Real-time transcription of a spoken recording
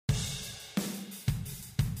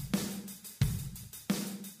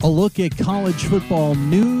A look at college football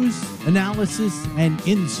news, analysis, and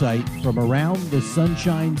insight from around the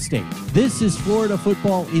Sunshine State. This is Florida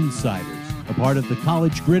Football Insiders, a part of the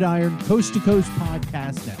College Gridiron Coast to Coast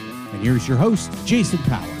Podcast Network. And here's your host, Jason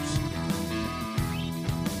Powers.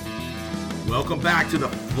 Welcome back to the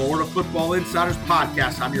Florida Football Insiders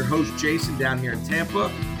Podcast. I'm your host, Jason, down here in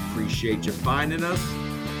Tampa. Appreciate you finding us.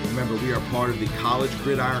 Remember, we are part of the College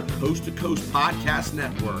Gridiron Coast to Coast Podcast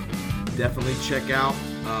Network. Definitely check out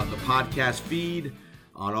the podcast feed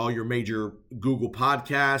on all your major Google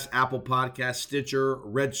Podcasts, Apple Podcasts, Stitcher,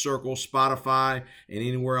 Red Circle, Spotify, and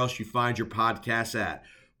anywhere else you find your podcasts at.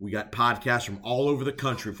 We got podcasts from all over the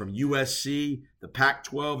country, from USC, the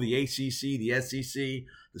Pac-12, the ACC, the SEC,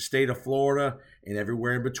 the state of Florida, and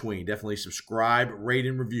everywhere in between. Definitely subscribe, rate,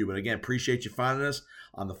 and review. But again, appreciate you finding us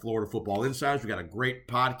on the Florida Football Insiders. We got a great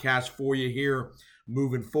podcast for you here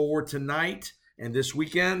moving forward tonight and this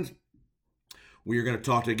weekend. We are going to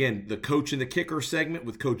talk to, again, the Coach and the Kicker segment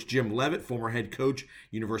with Coach Jim Leavitt, former head coach,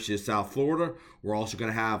 University of South Florida. We're also going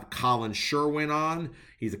to have Colin Sherwin on.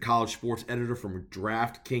 He's a college sports editor from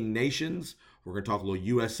DraftKings Nations. We're going to talk a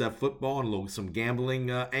little USF football and some gambling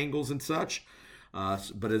angles and such.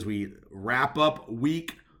 But as we wrap up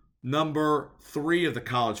week number 3 of the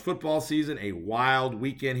college football season, a wild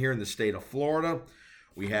weekend here in the state of Florida.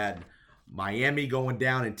 We had Miami going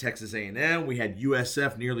down in Texas A&M. We had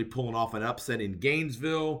USF nearly pulling off an upset in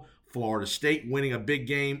Gainesville. Florida State winning a big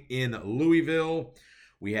game in Louisville.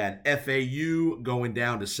 We had FAU going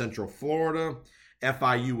down to Central Florida.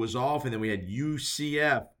 FIU was off, and then we had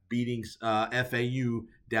UCF beating FAU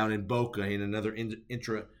down in Boca in another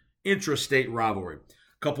intra-state rivalry.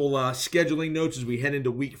 A couple scheduling notes as we head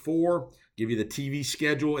into week 4. Give you the TV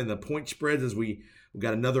schedule and the point spreads as we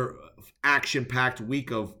got another action-packed week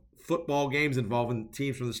of football games involving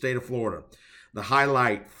teams from the state of Florida. The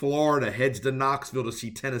highlight, Florida heads to Knoxville to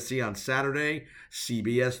see Tennessee on Saturday,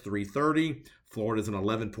 CBS 3:30. Florida's an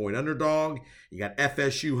 11-point underdog. You got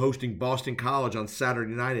FSU hosting Boston College on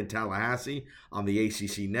Saturday night in Tallahassee on the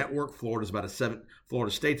ACC network. Florida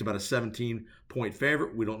State's about a 17-point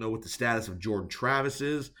favorite. We don't know what the status of Jordan Travis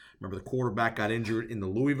is. Remember, the quarterback got injured in the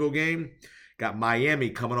Louisville game. Got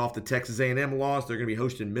Miami coming off the Texas A&M loss. They're going to be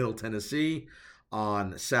hosting Middle Tennessee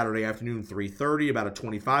on Saturday afternoon, 3:30, about a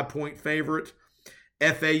 25-point favorite.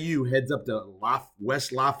 FAU heads up to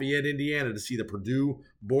West Lafayette, Indiana to see the Purdue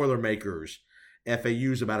Boilermakers.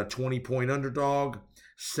 FAU's about a 20-point underdog,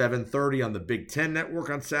 7:30 on the Big Ten Network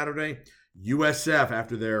on Saturday. USF,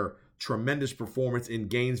 after their tremendous performance in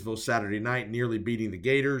Gainesville Saturday night, nearly beating the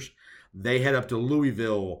Gators, they head up to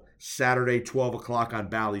Louisville Saturday, 12 o'clock on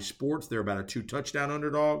Bally Sports. They're about a 2-touchdown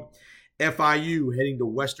underdog. FIU heading to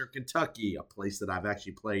Western Kentucky, a place that I've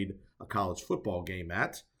actually played a college football game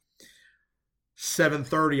at.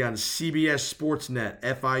 7:30 on CBS Sportsnet.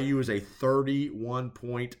 FIU is a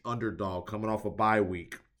 31-point underdog coming off a bye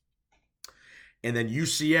week. And then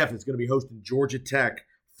UCF is going to be hosting Georgia Tech,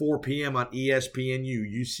 4 p.m. on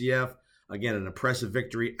ESPNU. UCF, again, an impressive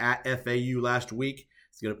victory at FAU last week.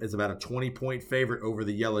 It's about a 20-point favorite over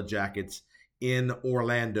the Yellow Jackets in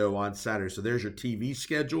Orlando on Saturday. So there's your TV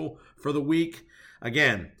schedule for the week.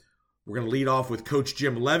 Again, we're going to lead off with Coach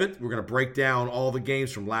Jim Leavitt. We're going to break down all the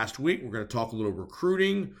games from last week. We're going to talk a little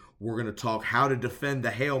recruiting. We're going to talk how to defend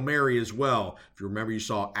the Hail Mary as well. If you remember, you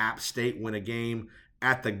saw App State win a game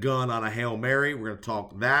at the gun on a Hail Mary. We're going to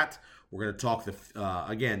talk that. We're going to talk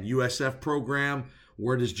again, USF program.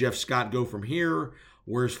 Where does Jeff Scott go from here?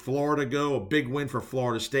 Where's Florida go? A big win for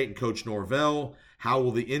Florida State and Coach Norvell. How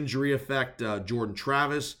will the injury affect Jordan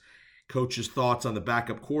Travis? Coach's thoughts on the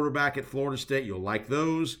backup quarterback at Florida State. You'll like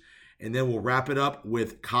those. And then we'll wrap it up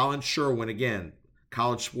with Colin Sherwin, again,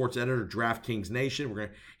 college sports editor, DraftKings Nation.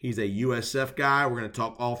 He's a USF guy. We're going to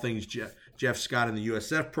talk all things Jeff Scott in the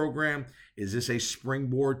USF program. Is this a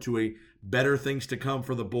springboard to a better things to come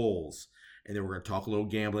for the Bulls? And then we're going to talk a little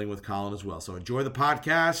gambling with Colin as well. So enjoy the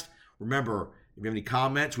podcast. Remember, if you have any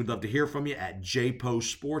comments, we'd love to hear from you at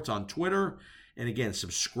JPostSports on Twitter. And again,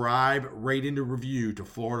 subscribe, rate, and review to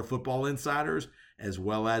Florida Football Insiders, as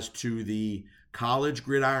well as to the College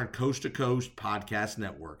Gridiron Coast to Coast Podcast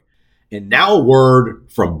Network. And now a word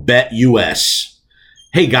from BetUS.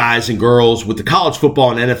 Hey guys and girls, with the college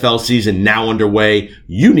football and NFL season now underway,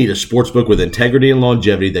 you need a sportsbook with integrity and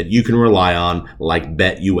longevity that you can rely on like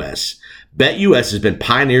BetUS. BetUS has been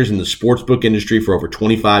pioneers in the sportsbook industry for over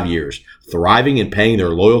 25 years, thriving and paying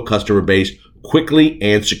their loyal customer base quickly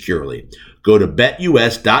and securely. Go to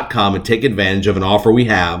BetUS.com and take advantage of an offer we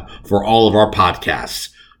have for all of our podcasts.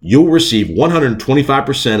 you'll receive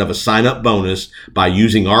 125% of a sign-up bonus by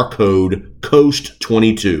using our code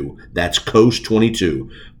COAST22. That's COAST22.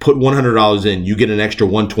 Put $100 in, you get an extra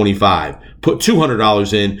 $125. Put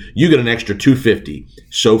 $200 in, you get an extra $250,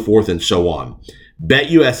 so forth and so on.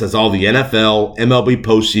 BetUS has all the NFL, MLB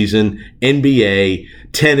postseason, NBA,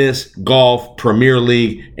 tennis, golf, Premier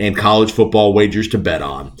League, and college football wagers to bet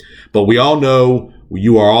on. But we all know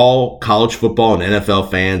you are all college football and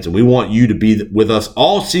NFL fans, and we want you to be with us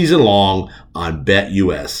all season long on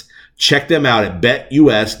BetUS. Check them out at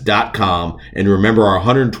betus.com and remember our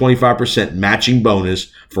 125% matching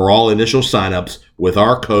bonus for all initial signups with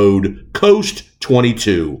our code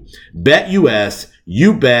COAST22. BetUS,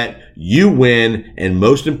 you bet, you win, and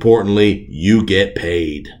most importantly, you get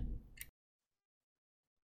paid.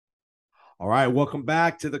 All right, welcome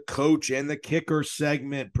back to the Coach and the Kicker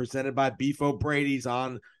segment presented by Beef O'Brady's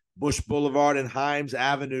on Bush Boulevard and Himes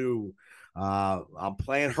Avenue. I'm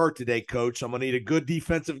playing hurt today, Coach. I'm gonna need a good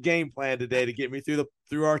defensive game plan today to get me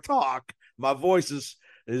through our talk. My voice is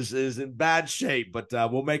in bad shape, but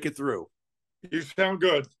we'll make it through. You sound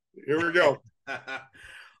good. Here we go.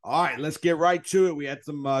 All right, let's get right to it. We had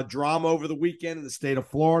some drama over the weekend in the state of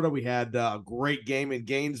Florida. We had a great game in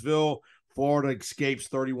Gainesville. Florida escapes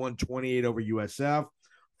 31-28 over USF.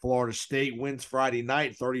 Florida State wins Friday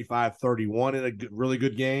night 35-31 in a really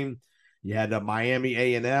good game. You had Miami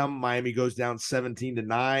A&M. Miami goes down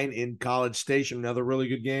 17-9 in College Station, another really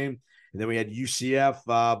good game. And then we had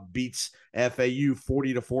UCF beats FAU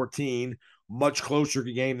 40-14. Much closer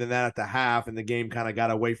game than that at the half, and the game kind of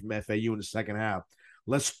got away from FAU in the second half.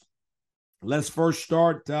 Let's first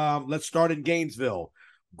start. Let's start in Gainesville.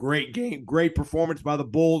 Great game, great performance by the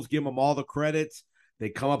Bulls. Give them all the credits. They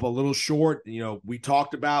come up a little short. You know, we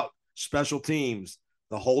talked about special teams.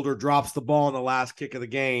 The holder drops the ball in the last kick of the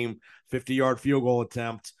game, 50-yard field goal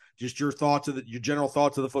attempt. Just your general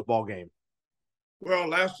thoughts of the football game. Well,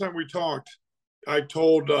 last time we talked, I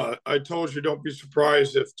told you don't be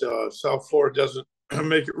surprised if South Florida doesn't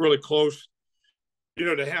make it really close, to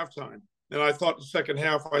halftime. And I thought the second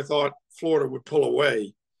half, Florida would pull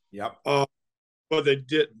away. Yep. But they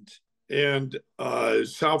didn't. And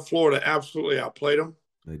South Florida absolutely outplayed them.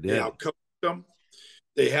 They did. They outcoached them.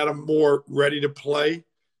 They had them more ready to play.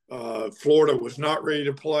 Florida was not ready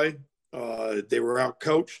to play. They were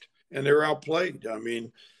outcoached and they were outplayed. I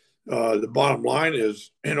mean, the bottom line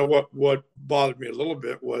is, what bothered me a little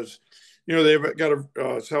bit was, they've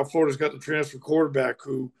got South Florida's got the transfer quarterback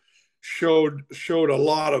who showed a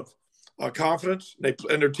lot of confidence.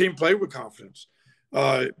 And their team played with confidence.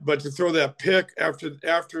 But to throw that pick after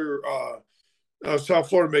South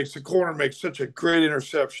Florida makes such a great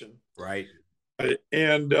interception, right?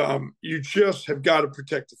 And you just have got to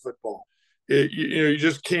protect the football. You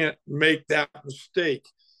just can't make that mistake,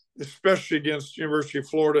 especially against University of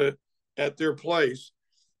Florida at their place.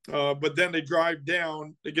 But then they drive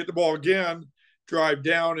down, they get the ball again, drive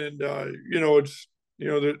down, and it's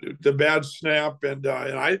the bad snap, and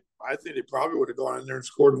I think they probably would have gone in there and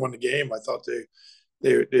scored and won the game. I thought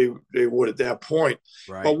they would at that point.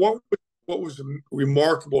 Right. But what was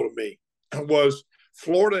remarkable to me was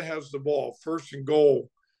Florida has the ball first and goal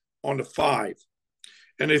on the 5,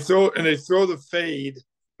 and they throw the fade,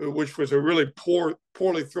 which was a really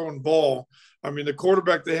poorly thrown ball. I mean, the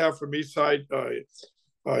quarterback they have from Eastside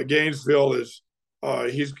Gainesville is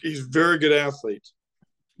he's very good athlete,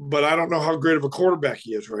 but I don't know how great of a quarterback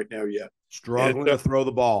he is right now yet. Struggling to throw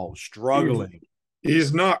the ball. Struggling.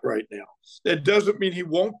 He's not right now. That doesn't mean he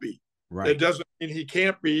won't be. Right. It doesn't mean he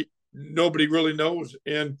can't be. Nobody really knows.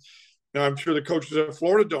 And I'm sure the coaches at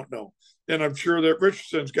Florida don't know. And I'm sure that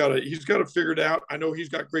Richardson's got to figure it out. I know he's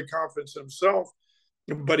got great confidence in himself,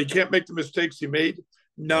 but he can't make the mistakes he made.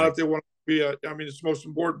 Not if they want to be it's the most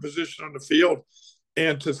important position on the field.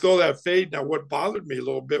 And to throw that fade. Now, what bothered me a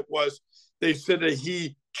little bit was they said that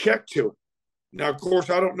he checked to it. Now, of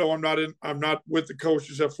course, I don't know. I'm not with the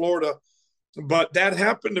coaches at Florida, but that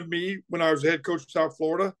happened to me when I was head coach of South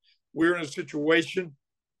Florida. We were in a situation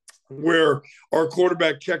where our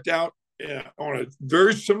quarterback checked out on a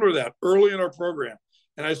very similar to that early in our program.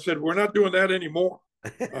 And I said, we're not doing that anymore.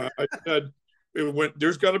 I said,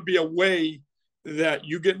 there's got to be a way that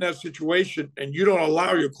you get in that situation and you don't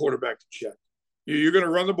allow your quarterback to check. You're going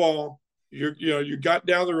to run the ball. You got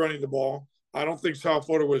down to running the ball. I don't think South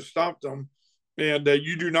Florida would have stopped them. And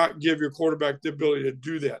you do not give your quarterback the ability to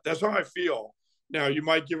do that. That's how I feel. Now, you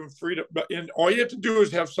might give him freedom, but all you have to do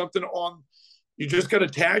is have something on. You just got to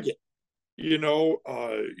tag it.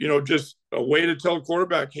 Just a way to tell the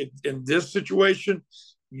quarterback, hey, in this situation,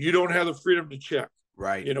 you don't have the freedom to check.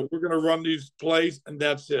 Right. We're going to run these plays, and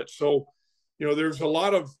that's it. So, there's a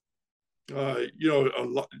lot of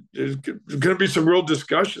There's going to be some real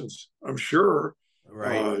discussions, I'm sure.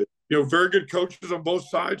 Right. Very good coaches on both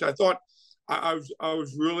sides. I thought I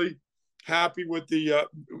was really happy with the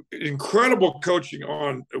incredible coaching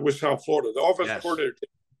with South Florida. The offensive coordinator,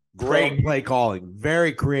 great play calling,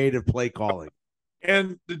 very creative play calling,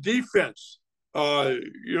 and the defense.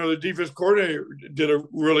 The defense coordinator did a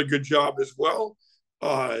really good job as well.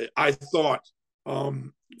 I thought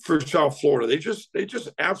for South Florida, they just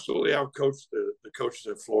absolutely outcoached the coaches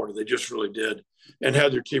at Florida. They just really did, and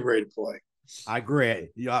had their team ready to play. I agree.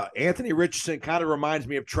 Anthony Richardson kind of reminds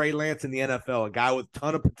me of Trey Lance in the NFL, a guy with a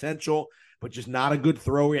ton of potential, but just not a good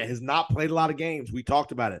thrower. He has not played a lot of games. We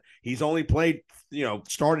talked about it. He's only played,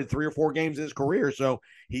 started 3 or 4 games in his career, so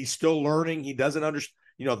he's still learning. He doesn't understand.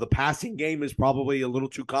 The passing game is probably a little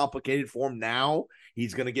too complicated for him now.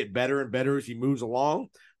 He's going to get better and better as he moves along.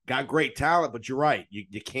 Got great talent, but you're right.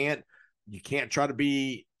 You can't try to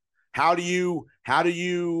be. How do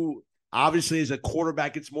you obviously, as a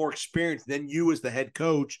quarterback gets more experience, then you as the head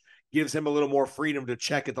coach gives him a little more freedom to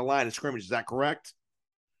check at the line of scrimmage. Is that correct?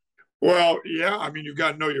 Well, yeah. I mean, you've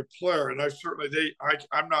got to know your player, and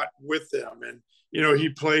I'm not with them. And he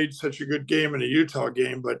played such a good game in a Utah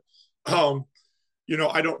game, but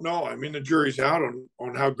I don't know. I mean, the jury's out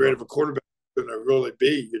on how great of a quarterback he's going to really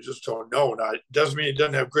be. You just don't know. Now, it doesn't mean he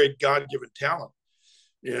doesn't have great God-given talent.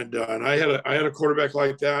 And I had a quarterback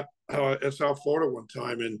like that at South Florida one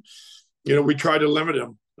time, and we tried to limit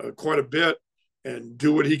him quite a bit and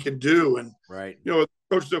do what he can do. And right,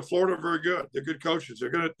 coaches at Florida are very good. They're good coaches. They're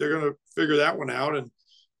gonna figure that one out, and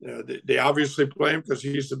they obviously play him because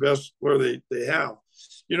he's the best player they have.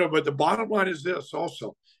 But the bottom line is this: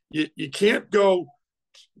 also, you can't go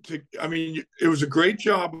to. I mean, it was a great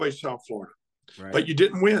job by South Florida, right, but you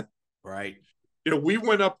didn't win. Right. We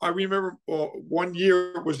went up. I remember one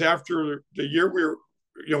year was after the year we were.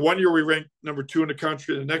 One year we ranked number 2 in the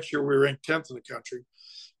country. The next year we ranked 10th in the country.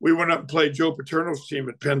 We went up and played Joe Paterno's team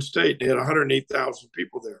at Penn State. They had 108,000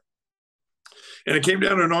 people there. And it came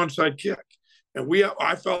down to an onside kick. And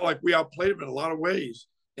I felt like we outplayed them in a lot of ways.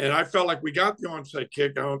 And I felt like we got the onside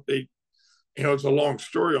kick. It's a long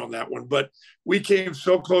story on that one. But we came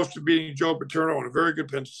so close to beating Joe Paterno on a very good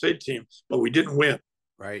Penn State team, but we didn't win.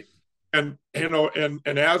 Right. And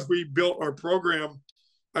as we built our program,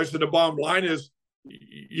 I said the bottom line is,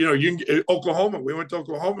 Oklahoma. We went to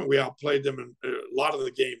Oklahoma and we outplayed them in a lot of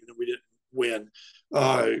the game, and we didn't win.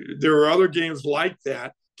 There were other games like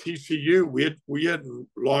that. TCU, we hadn't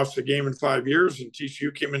lost a game in 5 years, and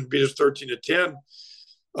TCU came in and beat us 13-10,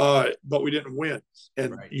 but we didn't win.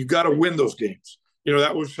 And right, you got to win those games.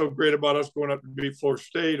 That was so great about us going up to beat Florida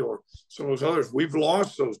State or some of those others. We've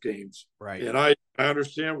lost those games. Right. And I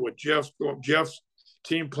understand what Jeff's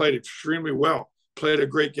team played extremely well, played a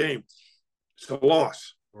great game. It's a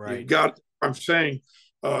loss. Right. I'm saying,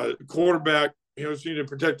 quarterback, needs to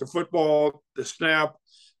protect the football, the snap.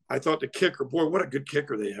 I thought the kicker, boy, what a good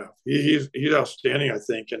kicker they have. He's outstanding, I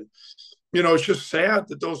think. And, it's just sad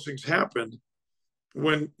that those things happened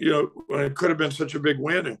when it could have been such a big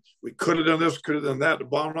win. And we could have done this, could have done that. The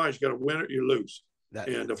bottom line is you got to win it, you lose.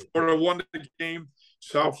 And if Florida won the game,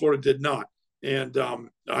 South Florida did not. And,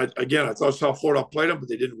 I thought South Florida played them, but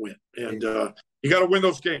they didn't win. And you got to win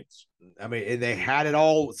those games. I mean, they had it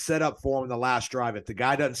all set up for him in the last drive. If the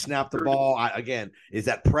guy doesn't snap the ball, is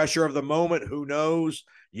that pressure of the moment? Who knows?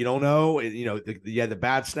 You don't know. You had the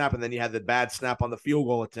bad snap, and then you had the bad snap on the field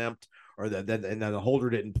goal attempt, and then the holder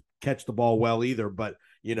didn't catch the ball well either. But,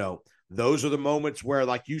 those are the moments where,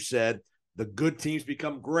 like you said, the good teams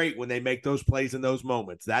become great when they make those plays in those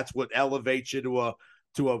moments. That's what elevates you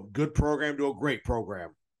to a good program, to a great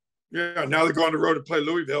program. Yeah, now they go on the road to play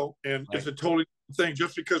Louisville, and right, it's a totally thing.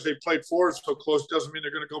 Just because they played Florida so close doesn't mean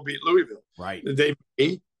they're going to go beat Louisville. Right. They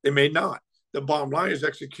may not. The bottom line is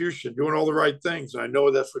execution, doing all the right things. And I know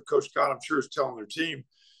that's what Coach Scott, I'm sure, is telling their team.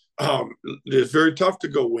 It's very tough to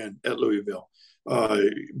go win at Louisville.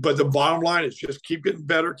 But the bottom line is just keep getting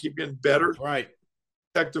better. That's right.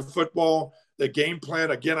 Protect the football. The game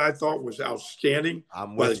plan, again, I thought was outstanding.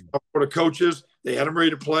 I'm by with the coaches. They had them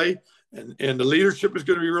ready to play. And the leadership is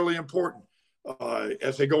going to be really important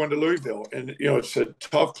as they go into Louisville. And, it's a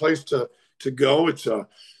tough place to go. It's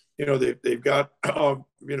they've got,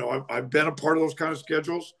 I've been a part of those kind of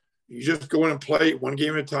schedules. You just go in and play one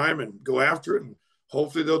game at a time and go after it. And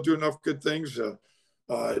hopefully they'll do enough good things to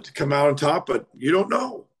come out on top. But you don't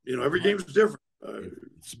know. Every game is different.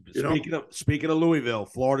 Speaking of Louisville,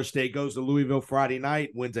 Florida State goes to Louisville Friday night,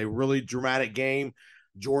 wins a really dramatic game.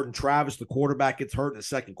 Jordan Travis, the quarterback, gets hurt in the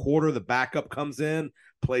second quarter. The backup comes in,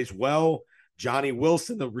 plays well. Johnny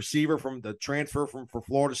Wilson, the receiver from the transfer for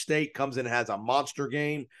Florida State, comes in and has a monster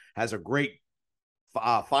game, has a great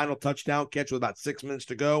final touchdown catch with about 6 minutes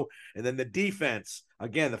to go. And then the defense,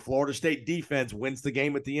 again, the Florida State defense wins the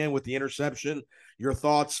game at the end with the interception. Your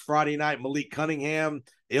thoughts Friday night, Malik Cunningham,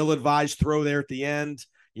 ill-advised throw there at the end.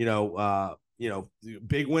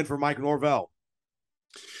 Big win for Mike Norvell.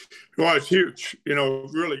 Well, it's huge.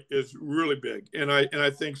 Really is really big, and I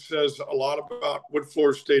think says a lot about what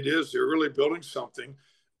Florida State is. They're really building something.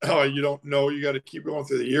 You don't know. You got to keep going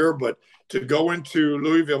through the year, but to go into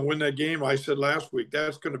Louisville and win that game, I said last week,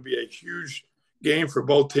 that's going to be a huge game for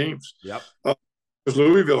both teams. Yep. Because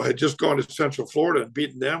Louisville had just gone to Central Florida and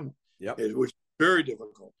beaten them. Yep. It was very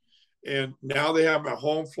difficult, and now they have them at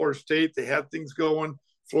home. Florida State, they had things going.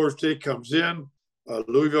 Florida State comes in.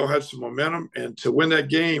 Louisville had some momentum, and to win that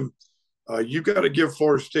game, you got to give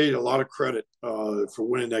Florida State a lot of credit for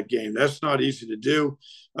winning that game. That's not easy to do.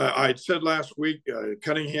 I had said last week,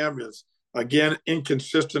 Cunningham is, again,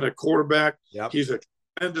 inconsistent at quarterback. Yep. He's a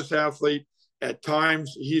tremendous athlete. At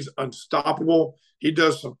times, he's unstoppable. He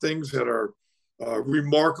does some things that are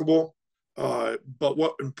remarkable. But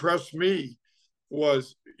what impressed me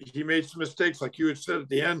was he made some mistakes, like you had said at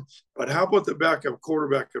the end. But how about the backup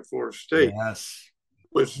quarterback at Florida State? Yes.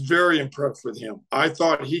 Was very impressed with him. I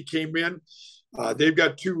thought he came in. They've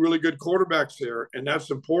got two really good quarterbacks there, and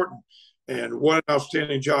that's important. And what an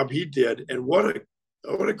outstanding job he did. And what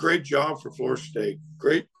a great job for Florida State.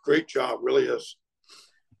 Great job, really is.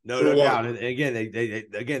 No doubt. And again,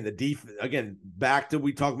 back to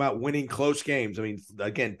we talk about winning close games. I mean,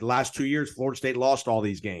 again, the last 2 years, Florida State lost all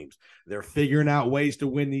these games. They're figuring out ways to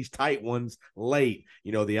win these tight ones late.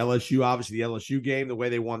 The LSU game, the way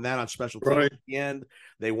they won that on special teams right at the end.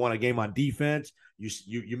 They won a game on defense.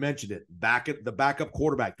 You mentioned it. The backup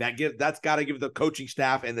quarterback. That's got to give the coaching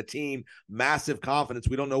staff and the team massive confidence.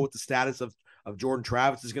 We don't know what the status of Jordan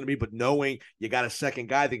Travis is going to be, but knowing you got a second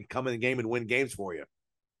guy that can come in the game and win games for you.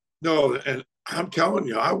 No, and I'm telling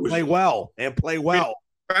you, play well.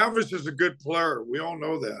 Travis is a good player. We all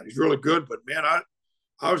know that. He's really good. But, man,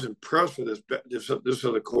 I was impressed with this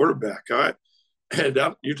other quarterback. You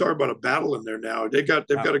talk about a battle in there now. They've got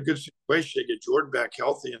a good situation. They get Jordan back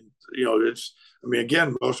healthy, and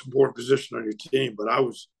again, most important position on your team. But I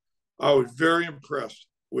was very impressed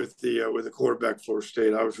with the quarterback for Florida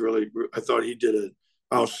State. I thought he did an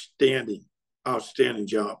outstanding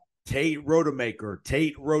job. Tate Rodemaker.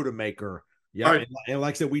 Yeah. Right. And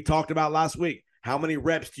like I said, we talked about last week, how many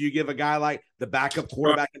reps do you give a guy like the backup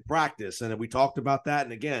quarterback in practice? And we talked about that.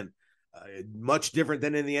 And again, much different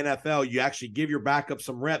than in the NFL. You actually give your backup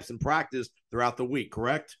some reps in practice throughout the week,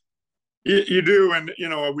 correct? You do. And,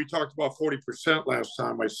 we talked about 40% last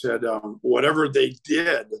time. I said whatever they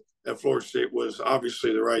did at Florida State was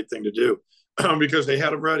obviously the right thing to do because they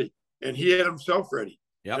had him ready. And he had himself ready.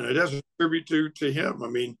 Yep. And it doesn't tribute to him. I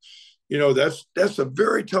mean, that's a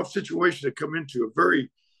very tough situation to come into, a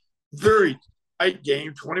very, very tight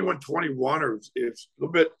game, 21-21, or it's a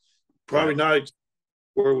little bit probably not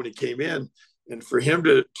where when he came in. And for him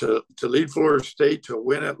to lead Florida State to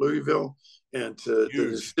win at Louisville and to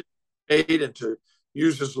use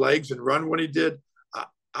his legs and run when he did,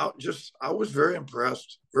 I was very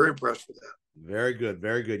impressed with that. Very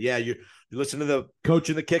good. Yeah, you listen to the Coach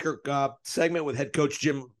and the Kicker segment with head coach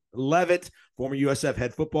Jim Leavitt, former USF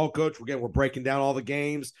head football coach. We're breaking down all the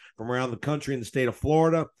games from around the country in the state of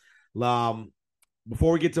Florida.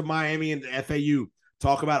 Before we get to Miami and FAU,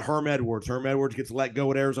 talk about Herm Edwards. Herm Edwards gets let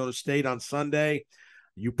go at Arizona State on Sunday.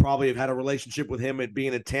 You probably have had a relationship with him at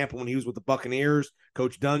being in Tampa when he was with the Buccaneers,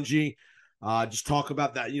 Coach Dungy. Just talk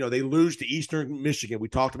about that. They lose to Eastern Michigan. We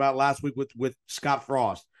talked about it last week with Scott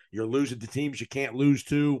Frost. You're losing to teams you can't lose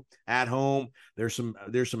to at home. There's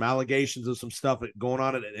some allegations of some stuff going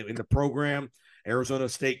on in the program. Arizona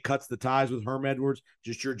State cuts the ties with Herm Edwards.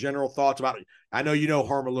 Just your general thoughts about it. I know you know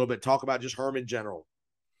Herm a little bit. Talk about just Herm in general.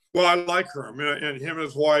 Well, I like Herm, and him and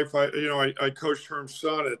his wife. I coached Herm's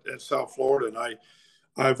son at South Florida, and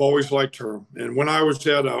I've always liked Herm. And when I was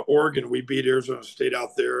at Oregon, we beat Arizona State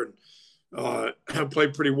out there, and I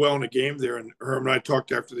played pretty well in the game there. And Herm and I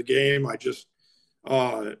talked after the game. I just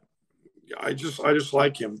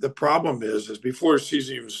like him. The problem is before the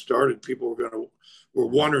season even started, people were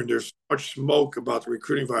wondering. There's so much smoke about the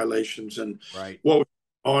recruiting violations and what was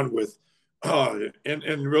on with,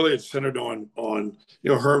 and really it's centered on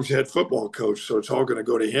Herm's head football coach. So it's all going to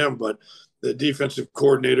go to him. But the defensive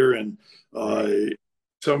coordinator and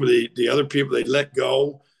some of the other people they let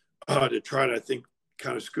go to try to, I think,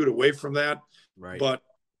 kind of scoot away from that. Right. But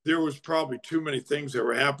there was probably too many things that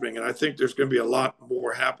were happening. And I think there's going to be a lot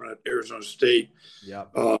more happening at Arizona State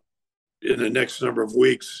in the next number of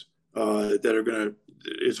weeks that are going to,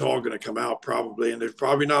 it's all going to come out probably. And there's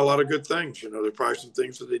probably not a lot of good things. There's probably some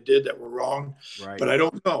things that they did that were wrong, Right. but I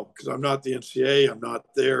don't know because I'm not the NCAA. I'm not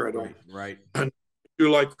there. I don't. Right. I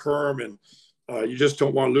do like Kerm, and you just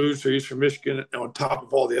don't want to lose to Eastern Michigan on top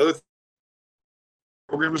of all the other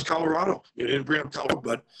program is Colorado. You didn't bring up Colorado,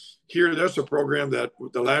 but here that's a program that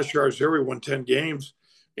with the last year I was there, we won 10 games,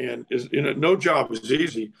 and no job is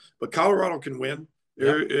easy, but Colorado can win.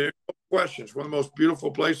 Yep. There no questions. One of the most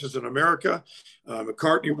beautiful places in America.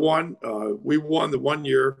 McCartney won. We won the 1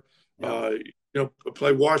 year. Yep.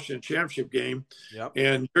 Play Washington championship game, yep.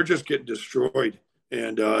 And they're just getting destroyed,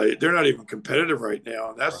 and they're not even competitive right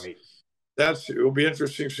now. And it will be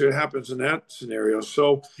interesting to see what happens in that scenario.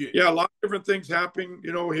 So yeah, a lot of different things happening.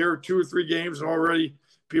 Here 2 or 3 games and already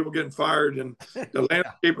people getting fired, and the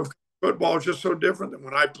landscape of football is just so different than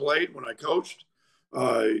when I played, when I coached,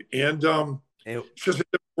 and it's just a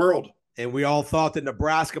different world. And we all thought that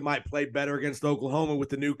Nebraska might play better against Oklahoma with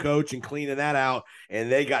the new coach and cleaning that out,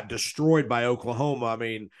 and they got destroyed by Oklahoma. I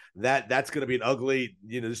mean, that's going to be an ugly,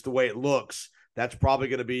 just the way it looks. That's probably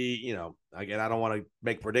going to be, again, I don't want to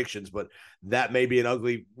make predictions, but that may be an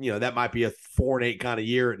ugly, that might be a 4-8 kind of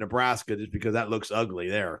year at Nebraska just because that looks ugly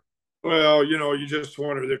there. Well, you just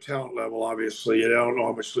wonder their talent level, obviously. I don't know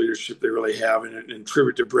how much leadership they really have. And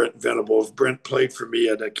tribute to Brent Venables. Brent played for me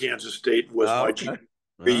at Kansas State and was my GM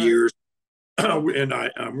for 3 years. And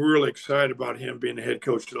I'm really excited about him being the head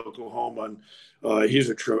coach at Oklahoma. And he's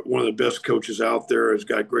one of the best coaches out there. Has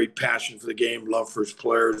got great passion for the game, love for his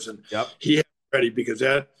players. And he had ready because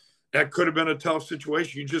that could have been a tough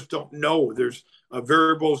situation. You just don't know. There's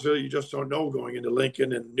variables that you just don't know going into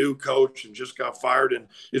Lincoln, and new coach and just got fired. And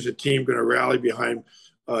is a team going to rally behind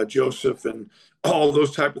Joseph and all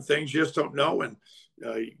those type of things? You just don't know. And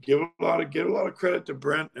give a lot of credit to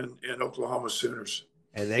Brent and Oklahoma Sooners.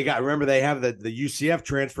 And they have the UCF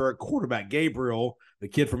transfer at quarterback, Gabriel, the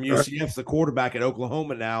kid from UCF's the quarterback at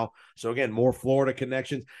Oklahoma now. So again, more Florida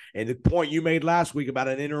connections. And the point you made last week about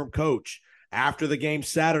an interim coach, after the game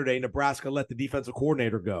Saturday, Nebraska let the defensive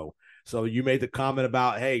coordinator go. So you made the comment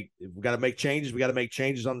about, hey, if we got to make changes. We got to make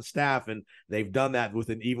changes on the staff, and they've done that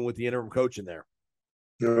even with the interim coach in there.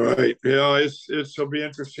 All right. Yeah, it'll be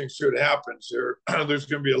interesting to see what happens there. There's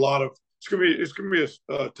going to be a lot of. It's going to be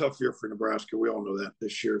a tough year for Nebraska. We all know that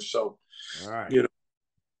this year. So, all right,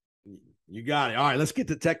 you got it. All right, let's get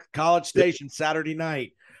to College Station Saturday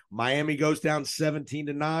night. Miami goes down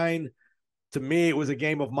 17-9. To me, it was a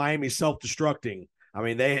game of Miami self-destructing. I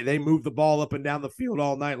mean, they moved the ball up and down the field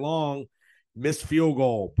all night long. Missed field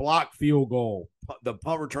goal, blocked field goal. The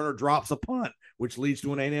punt returner drops a punt, which leads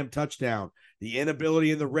to an A&M touchdown. The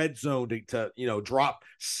inability in the red zone to drop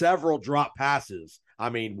several drop passes. I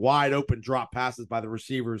mean, wide open drop passes by the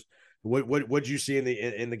receivers. What'd you see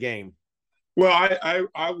in the game? Well,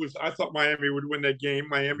 I thought Miami would win that game.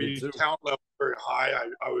 Miami's talent level is very high.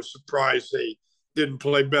 I was surprised they didn't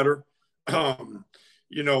play better. I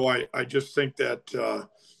just think that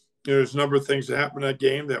there's a number of things that happened in that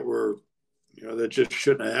game that were, that just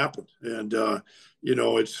shouldn't have happened. And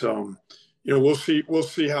it's we'll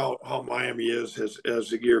see how Miami is as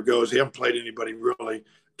the year goes. They haven't played anybody really.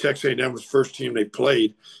 Texas A&M was the first team they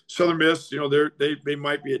played. Southern Miss, they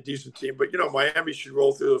might be a decent team, but Miami should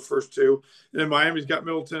roll through the first two. And then Miami's got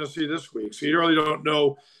Middle Tennessee this week, so you really don't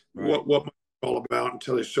know what Miami's all about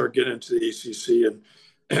until they start getting into the ACC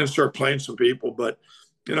and start playing some people. But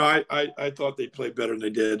I thought they played better than they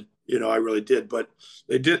did. I really did, but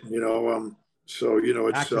they didn't. So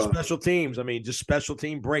it's special teams. I mean, just special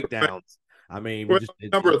team breakdowns. I mean, a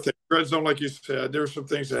number of things. Red zone, like you said, there were some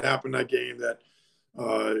things that happened in that game that.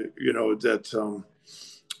 That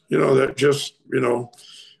just,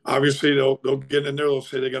 obviously they'll get in there. They'll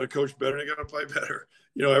say they got to coach better. They got to play better.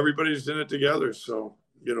 Everybody's in it together. So,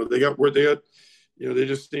 they got where they got, they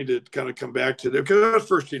just need to kind of come back to them because that's the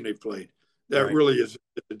first team they played. That really is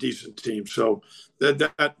a decent team. So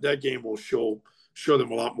that game will show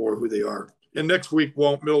them a lot more who they are. And next week,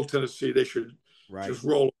 Middle Tennessee, they should just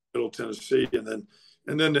roll Middle Tennessee and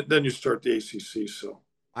then you start the ACC. So.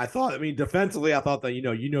 Defensively, I thought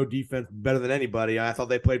that, defense better than anybody. I thought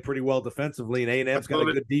they played pretty well defensively, and A&M's got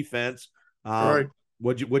a good defense. All right.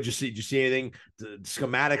 What'd you see? Did you see anything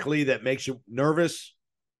schematically that makes you nervous?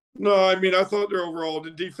 No, I thought their overall, the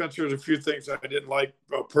defense, there's a few things I didn't like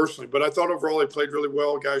personally, but I thought overall they played really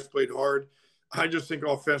well. Guys played hard. I just think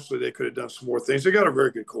offensively they could have done some more things. They got a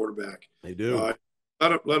very good quarterback. They do.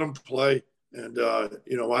 Let them play. And, I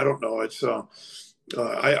don't know. It's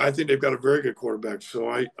I think they've got a very good quarterback, so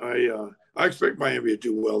I expect Miami to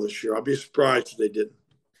do well this year. I'll be surprised if they didn't.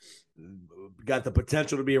 got the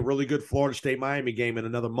potential to be a really good Florida State-Miami game in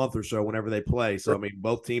another month or so whenever they play. So, I mean,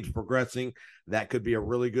 both teams progressing. That could be a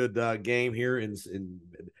really good game here and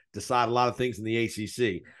decide a lot of things in the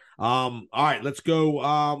ACC. All right, let's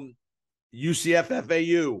go UCF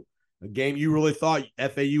FAU, a game you really thought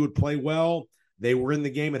FAU would play well. They were in the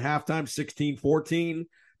game at halftime, 16-14.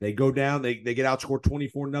 They go down. They get outscored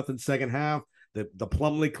 24-0 second half. The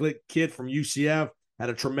Plumlee kid from UCF had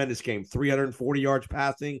a tremendous game, 340 yards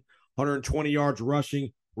passing, 120 yards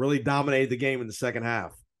rushing, really dominated the game in the second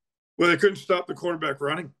half. Well, they couldn't stop the quarterback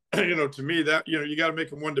running. To me, that, you got to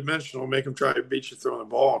make him one-dimensional, make him try to beat you throwing the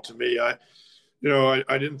ball. To me, I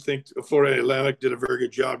didn't think Florida Atlantic did a very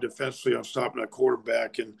good job defensively on stopping that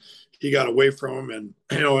quarterback, and he got away from him,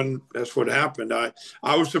 and that's what happened.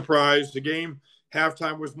 I was surprised. The game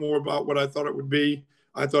halftime was more about what I thought it would be.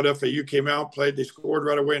 I thought FAU came out, played, they scored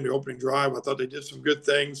right away in the opening drive. I thought they did some good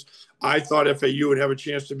things. I thought FAU would have a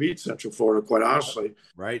chance to beat Central Florida, quite honestly.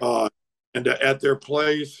 Right. And at their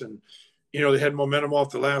place, and they had momentum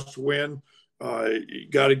off the last win. You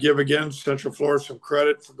got to give again Central Florida some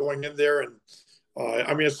credit for going in there, and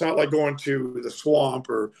it's not like going to the swamp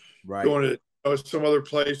or going to some other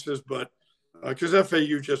places, but because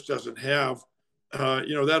FAU just doesn't have,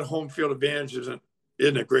 that home field advantage isn't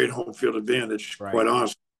a great home field advantage, quite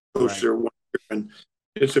honestly. And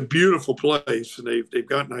it's a beautiful place, and they've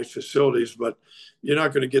got nice facilities, but you're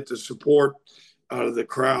not going to get the support out of the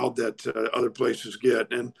crowd that other places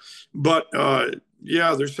get. But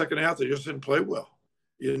their second half, they just didn't play well.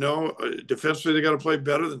 Defensively, they got to play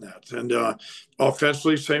better than that. And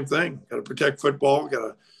offensively, same thing. Got to protect football.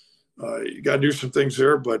 You got to do some things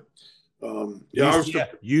there. But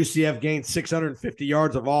UCF gained 650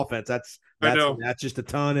 yards of offense. That's just a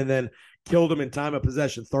ton. And then killed them in time of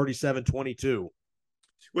possession, 37-22.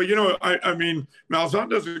 Well, Malzahn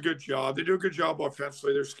does a good job. They do a good job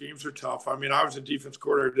offensively. Their schemes are tough. I was a defense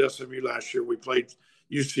coordinator at SMU last year. We played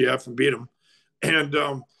UCF and beat them. And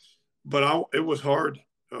it was hard.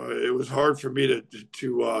 It was hard for me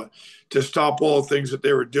to stop all the things that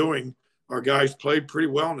they were doing. Our guys played pretty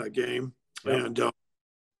well in that game, and got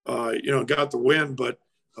the win. But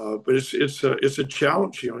it's a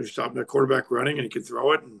challenge. You're stopping that quarterback running, and he can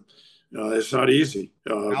throw it, and it's not easy.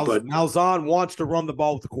 But Malzahn wants to run the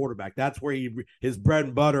ball with the quarterback. That's where his bread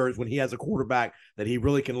and butter is, when he has a quarterback that he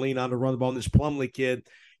really can lean on to run the ball. And this Plumlee kid,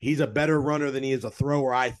 he's a better runner than he is a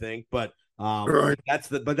thrower, I think. But that's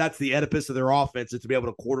the Oedipus of their offense, is to be able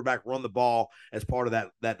to quarterback run the ball as part of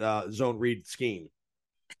that zone read scheme.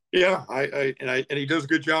 Yeah, and he does a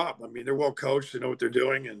good job. They're well coached. They know what they're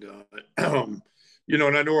doing, and and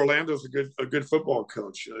I know Orlando's a good football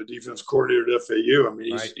coach, defense coordinator at FAU.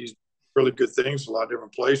 He's really good things a lot of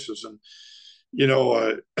different places, and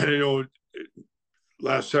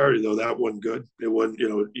last Saturday though, that wasn't good. It wasn't.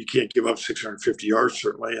 You can't give up 650 yards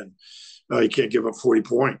certainly, and you can't give up 40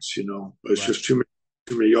 points. It's just too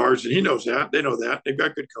many yards, and he knows that. They know that. They've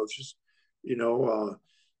got good coaches.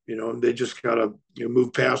 They just got to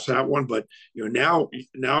move past that one. But now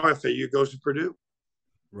FAU goes to Purdue,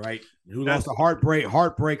 right? Who lost a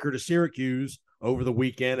heartbreaker to Syracuse over the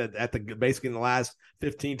weekend basically in the last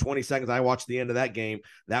 15, 20 seconds. I watched the end of that game.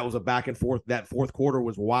 That was a back and forth. That fourth quarter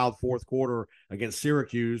was a wild fourth quarter against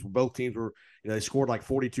Syracuse. Both teams were, they scored like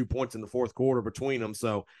 42 points in the fourth quarter between them.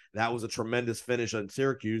 So that was a tremendous finish on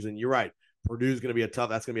Syracuse. And you're right, Purdue's going to be a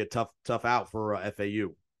tough out for FAU.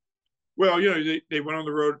 Well, they went on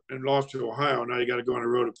the road and lost to Ohio. Now you got to go on the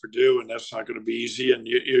road to Purdue, and that's not going to be easy. And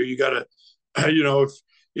you got to, if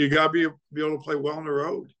you got to be able to play well on the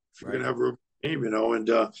road if you're going to have a road game, And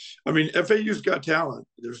FAU's got talent.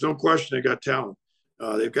 There's no question they got talent.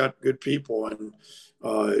 They've got good people, and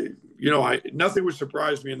nothing would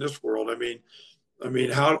surprise me in this world.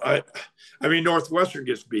 Northwestern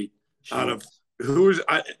gets beat out of. Who was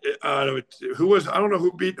I don't know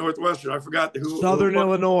who beat Northwestern. I forgot who. Southern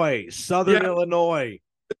Illinois. Southern Illinois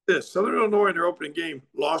in their opening game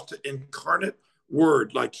lost to Incarnate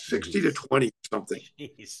Word like 60-20 something.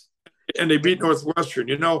 Jeez. And they beat Northwestern,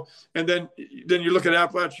 and then you look at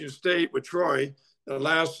Appalachian State with Troy, the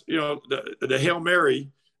last, the Hail Mary.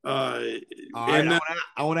 I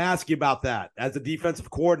want to ask you about that as a defensive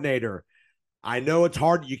coordinator. I know it's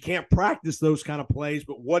hard. You can't practice those kind of plays,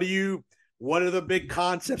 but what are the big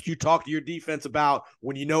concepts you talk to your defense about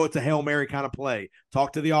when it's a Hail Mary kind of play?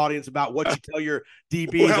 Talk to the audience about what you tell your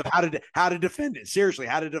DBs of how to defend it. Seriously,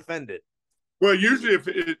 how to defend it. Well, usually if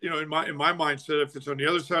it, in my mindset, if it's on the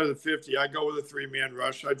other side of the 50, I go with a 3-man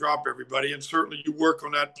rush. I drop everybody, and certainly you work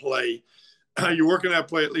on that play. You work on that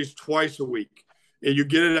play at least twice a week, and you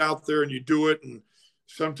get it out there and you do it. And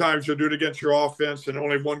sometimes you'll do it against your offense, and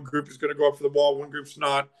only one group is going to go up for the ball, one group's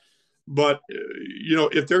not. But,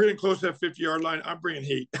 if they're getting close to that 50-yard line, I'm bringing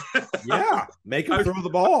heat. Yeah, make him throw the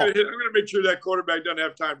ball. I'm going to make sure that quarterback doesn't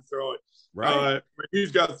have time to throw it. Right.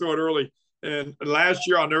 He's got to throw it early. And last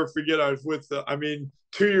year, I'll never forget, I was with 2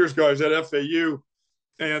 years ago, I was at FAU,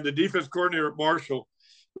 and the defense coordinator at Marshall,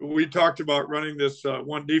 we talked about running this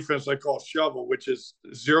one defense I call shovel, which is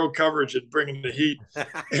zero coverage and bringing the heat.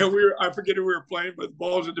 And I forget who we were playing, but the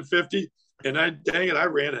ball's at the 50, and I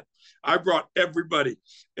ran it. I brought everybody,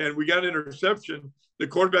 and we got an interception. The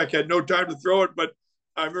quarterback had no time to throw it, but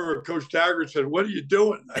I remember Coach Taggart said, "What are you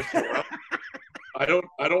doing?" I said, "Well,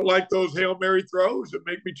 I don't like those Hail Mary throws. It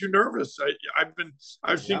make me too nervous.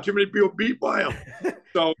 I've seen too many people beat by them.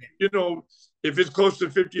 So, if it's close to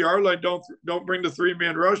the 50-yard line, don't bring the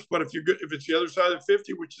 3-man rush. But if it's the other side of the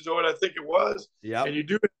 50, which is what I think it was, and you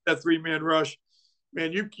do that 3-man rush,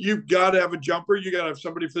 man, you've got to have a jumper. You got to have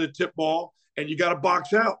somebody for the tip ball, and you got to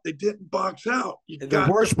box out. They didn't box out. The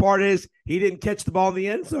worst part is he didn't catch the ball in the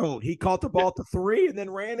end zone. He caught the ball at the 3 and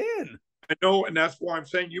then ran in. I know, and that's why I'm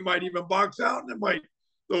saying you might even box out, and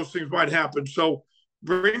those things might happen. So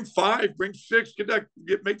bring 5, bring 6,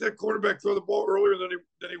 make that quarterback throw the ball earlier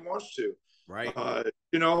than he wants to. Right.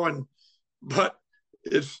 But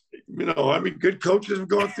it's good coaches have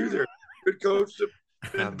gone through there. Good coaches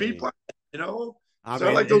have been beat by, it's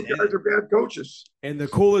not like those guys are bad coaches. And the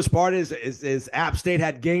coolest part is App State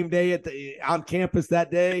had game day on campus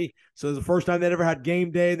that day. So it was the first time they'd ever had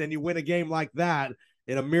game day. And then you win a game like that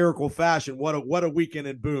in a miracle fashion. What a weekend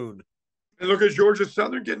in Boone. And look at Georgia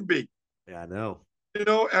Southern getting beat. Yeah, I know.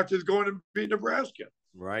 After going and beat Nebraska.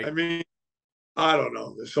 Right. I don't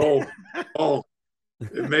know. This whole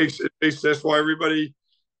it makes that's why everybody,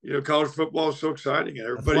 college football is so exciting. And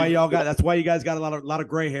everybody that's why you guys got a lot of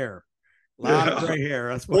gray hair. A lot of gray hair.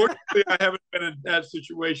 That's why. Fortunately, I haven't been in that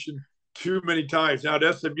situation too many times. Now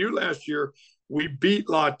at SMU last year, we beat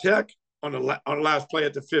La Tech on the last play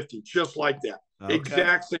at the 50, just like that. Okay.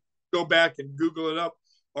 Exact same. Go back and Google it up.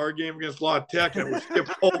 Our game against La Tech, and it was Skip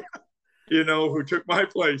Holt, who took my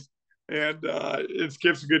place. And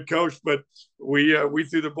Skip's a good coach, but we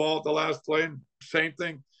threw the ball at the last play, and same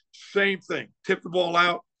thing. Tipped the ball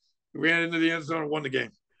out, ran into the end zone, and won the game.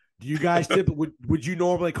 Do you guys would you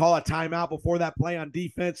normally call a timeout before that play on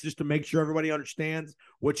defense just to make sure everybody understands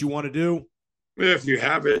what you want to do? If you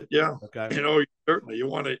have it, yeah. Okay. Certainly you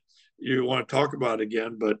want to talk about it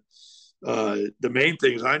again, but the main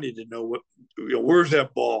thing is I need to know where's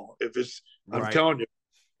that ball. If it's, I'm telling you,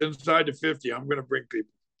 inside the 50, I'm going to bring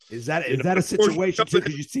people. Is that a situation too?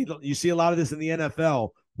 Because you see a lot of this in the NFL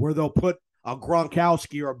where they'll put a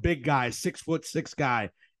Gronkowski or a big guy, 6'6"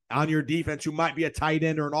 guy on your defense who might be a tight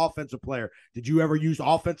end or an offensive player. Did you ever use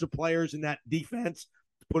offensive players in that defense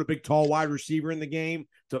to put a big tall wide receiver in the game?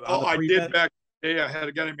 I did back. Hey, I had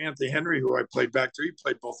a guy named Anthony Henry who I played back to. He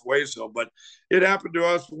played both ways, though. But it happened to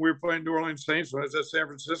us when we were playing New Orleans Saints when I was at San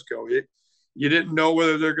Francisco. You didn't know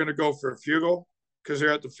whether they're going to go for a field goal because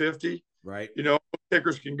they're at the 50. Right.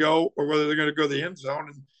 Kickers can go, or whether they're going to go to the end zone.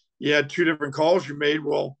 And you had 2 different calls you made.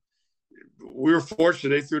 Well, we were fortunate.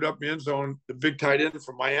 They threw it up in the end zone. The big tight end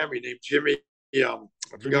from Miami named Jimmy. I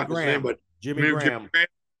forgot his name, but Jimmy Graham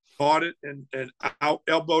caught it and out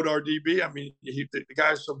elbowed our DB. The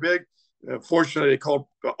guy's so big. Fortunately, they called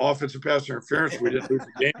offensive pass interference. We didn't lose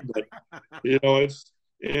the game, but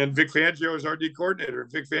and Vic Fangio is our D coordinator.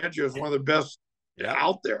 Vic Fangio is one of the best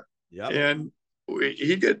out there. Yeah, and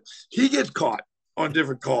he gets caught on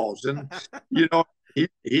different calls, and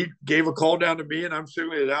he gave a call down to me, and I'm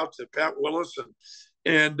singling it out to Pat Willis,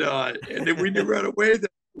 and then we knew right away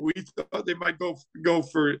that we thought they might go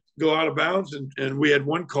out of bounds, and we had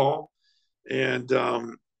one call, and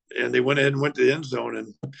they went ahead and went to the end zone.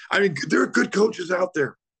 And there are good coaches out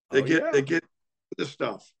there. They get this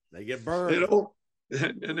stuff. They get burned,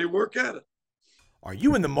 and they work at it. Are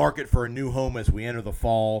you in the market for a new home as we enter the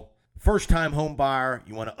fall? First-time home buyer,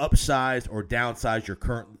 you want to upsize or downsize your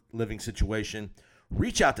current living situation?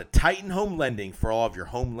 Reach out to Titan Home Lending for all of your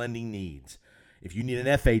home lending needs. If you need an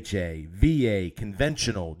FHA, VA,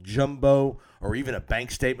 conventional, jumbo, or even a bank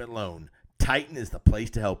statement loan, Titan is the place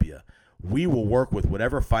to help you. We will work with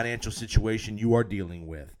whatever financial situation you are dealing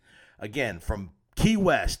with. Again, from Key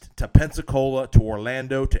West to Pensacola to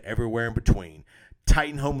Orlando to everywhere in between,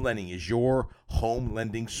 Titan Home Lending is your home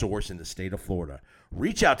lending source in the state of Florida.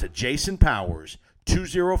 Reach out to Jason Powers,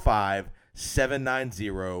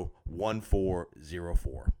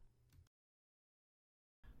 205-790-1404.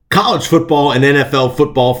 College football and NFL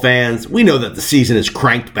football fans, we know that the season is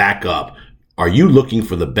cranked back up. Are you looking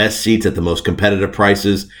for the best seats at the most competitive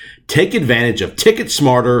prices? Take advantage of Ticket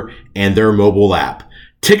Smarter and their mobile app.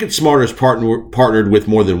 TicketSmarter is partnered with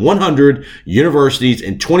more than 100 universities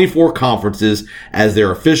and 24 conferences as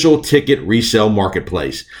their official ticket resale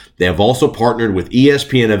marketplace. They have also partnered with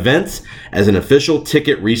ESPN Events as an official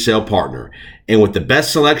ticket resale partner. And with the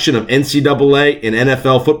best selection of NCAA and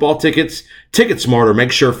NFL football tickets, TicketSmarter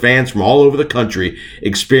makes sure fans from all over the country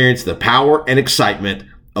experience the power and excitement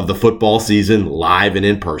of the football season live and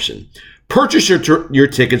in person. Purchase your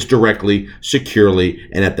tickets directly, securely,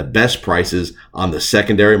 and at the best prices on the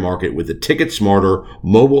secondary market with the TicketSmarter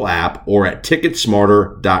mobile app or at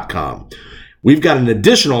ticketsmarter.com. We've got an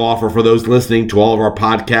additional offer for those listening to all of our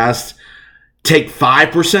podcasts. Take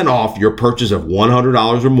 5% off your purchase of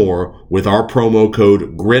 $100 or more with our promo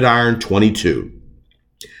code GRIDIRON22.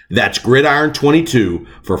 That's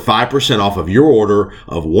GRIDIRON22 for 5% off of your order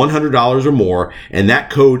of $100 or more, and that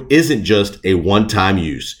code isn't just a one-time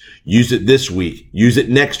use. Use it this week. Use it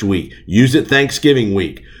next week. Use it Thanksgiving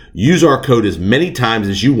week. Use our code as many times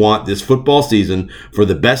as you want this football season for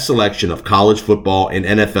the best selection of college football and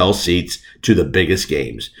NFL seats to the biggest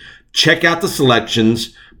games. Check out the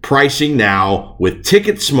selections, pricing now with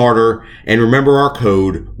TicketSmarter, and remember our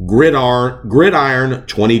code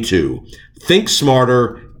GRIDIRON22. Think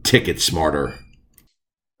smarter, Ticket Smarter.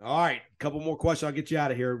 All right, a couple more questions. I'll get you out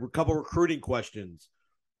of here. A couple recruiting questions.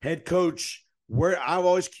 Head coach, where I've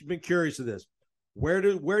always been curious of this. Where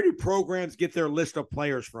do programs get their list of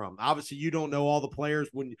players from? Obviously, you don't know all the players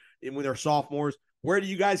when they're sophomores. Where do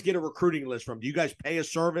you guys get a recruiting list from? Do you guys pay a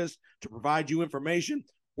service to provide you information?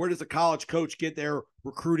 Where does a college coach get their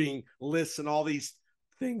recruiting lists and all these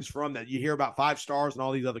things from that you hear about 5 stars and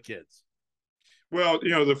all these other kids? Well,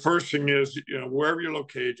 the first thing is, wherever you're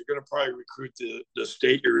located, you're going to probably recruit the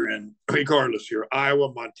state you're in, regardless. You're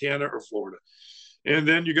Iowa, Montana, or Florida. And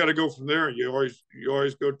then you got to go from there. You always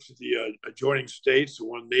go to the adjoining states, the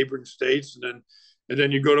one neighboring states, and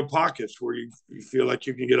then you go to pockets where you feel like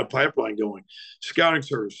you can get a pipeline going. Scouting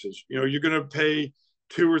services. You're going to pay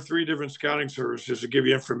 2 or 3 different scouting services to give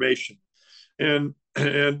you information. And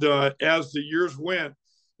as the years went,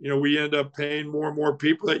 we end up paying more and more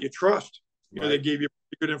people that you trust. They gave you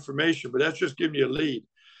good information, but that's just giving you a lead.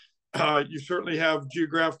 You certainly have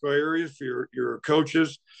geographical areas for your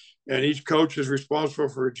coaches, and each coach is responsible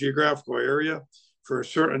for a geographical area for a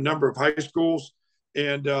certain number of high schools,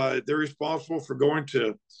 and they're responsible for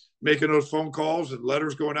making those phone calls and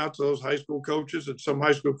letters going out to those high school coaches, and some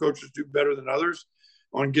high school coaches do better than others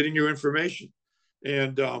on getting you information.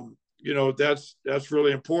 And that's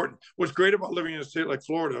really important. What's great about living in a state like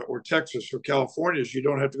Florida or Texas or California is you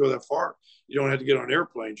don't have to go that far. You don't have to get on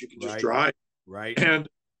airplanes. You can just drive. Right. And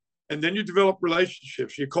then you develop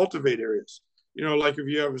relationships. You cultivate areas. Like if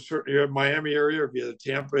you have Miami area, or if you have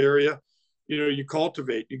the Tampa area, you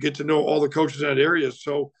cultivate. You get to know all the coaches in that area.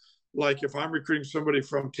 So, like if I'm recruiting somebody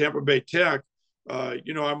from Tampa Bay Tech, I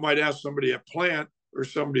might ask somebody at Plant or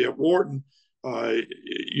somebody at Wharton.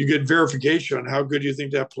 You get verification on how good you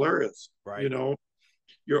think that player is. Right.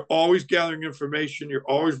 You're always gathering information. You're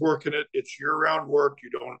always working it. It's year-round work.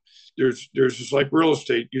 There's just like real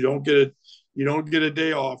estate. You don't get a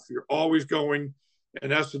day off. You're always going,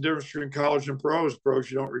 and that's the difference between college and pros.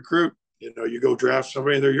 Pros, you don't recruit. You go draft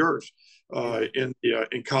somebody, they're yours. In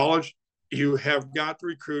college, you have got to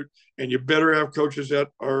recruit, and you better have coaches that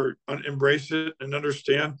embrace it and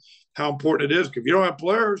understand how important it is. Because if you don't have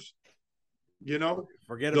players,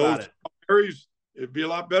 forget about it. Areas, it'd be a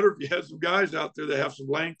lot better if you had some guys out there that have some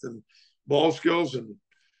length and ball skills and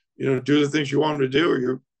do the things you want them to do, or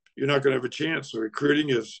you're not going to have a chance. So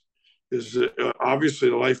recruiting is obviously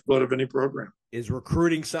the lifeblood of any program. Is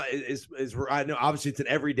recruiting is I know obviously it's an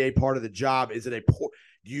everyday part of the job. Is it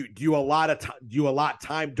do you allot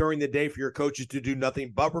time during the day for your coaches to do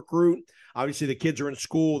nothing but recruit? Obviously the kids are in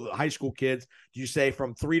school, the high school kids. Do you say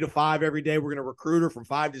from 3 to 5 every day we're going to recruit, or from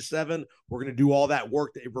 5 to 7 we're going to do all that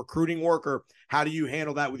work, recruiting work, or how do you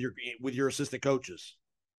handle that with your assistant coaches?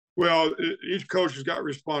 Well, each coach has got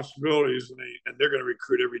responsibilities, and they're going to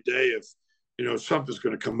recruit every day if something's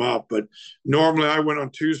going to come up. But normally I went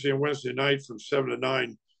on Tuesday and Wednesday night from 7 to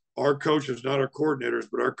 9. Our coaches, not our coordinators,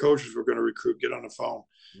 but our coaches were going to recruit, get on the phone.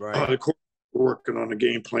 Right. The coordinators were working on the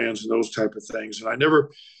game plans and those type of things. And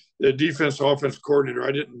the defense offense coordinator,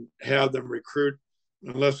 I didn't have them recruit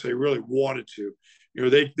unless they really wanted to.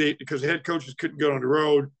 Because the head coaches couldn't go on the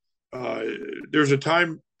road. There's a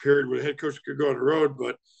time period where the head coach could go on the road,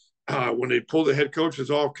 but when they pull the head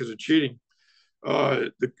coaches off because of cheating,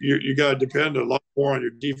 you got to depend a lot more on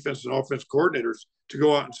your defense and offense coordinators to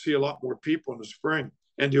go out and see a lot more people in the spring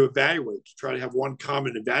and to evaluate, to try to have one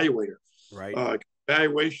common evaluator. Right.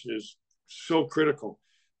 Evaluation is so critical.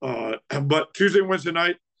 But Tuesday and Wednesday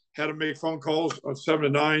night, had to make phone calls on 7 to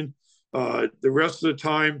 9. The rest of the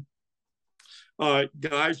time,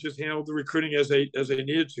 guys just handled the recruiting as they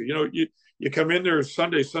needed to. You come in there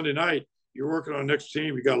Sunday night, you're working on next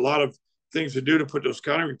team. You got a lot of things to do to put those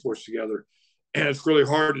scouting reports together, and it's really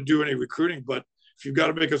hard to do any recruiting. But if you've got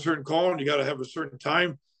to make a certain call and you got to have a certain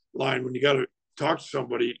timeline when you got to talk to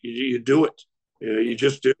somebody, you do it. You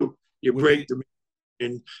just do. You break them.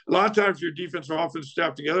 And a lot of times your defense and offense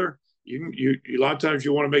staff together, a lot of times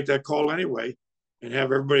you want to make that call anyway and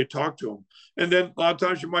have everybody talk to them. And then a lot of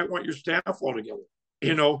times you might want your staff all together,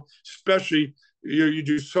 especially you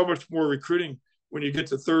do so much more recruiting when you get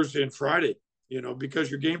to Thursday and Friday, because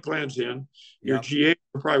your game plan's in, your GA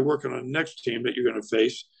are probably working on the next team that you're going to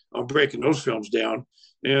face on breaking those films down.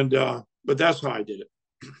 And, but that's how I did it.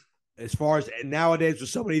 As far as nowadays, with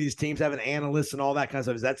so many of these teams having analysts and all that kind of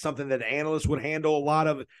stuff, is that something that analysts would handle a lot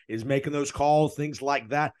of, is making those calls, things like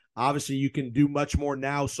that? Obviously, you can do much more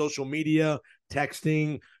now, social media,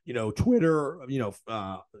 texting, Twitter,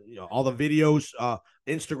 all the videos,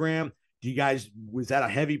 Instagram. Was that a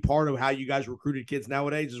heavy part of how you guys recruited kids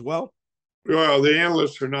nowadays as well? Well, the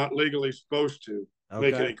analysts are not legally supposed to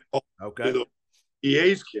make any calls. Okay. The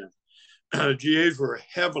GAs can. GAs were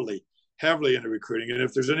heavily into recruiting. And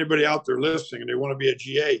if there's anybody out there listening and they want to be a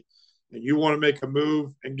GA and you want to make a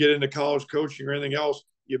move and get into college coaching or anything else,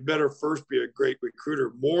 you better first be a great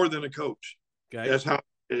recruiter more than a coach. Okay. That's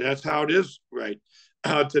how it is right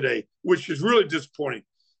today, which is really disappointing.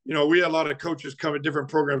 We had a lot of coaches come at different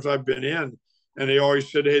programs I've been in, and they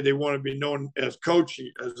always said, hey, they want to be known as a coach,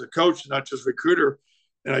 not just recruiter.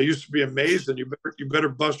 And I used to be amazed, and you better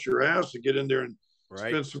bust your ass and get in there and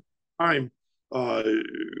spend some time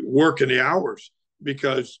working the hours,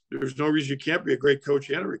 because there's no reason you can't be a great coach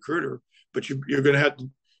and a recruiter, but you're going to have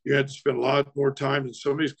to spend a lot more time than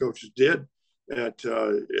some of these coaches did at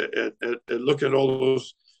looking at all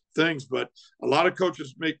those things. But a lot of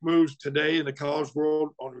coaches make moves today in the college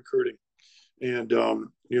world on recruiting, and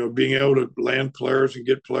being able to land players and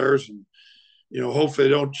get players, and hopefully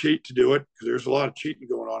they don't cheat to do it, because there's a lot of cheating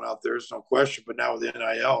going on out there. There's no question. But now with the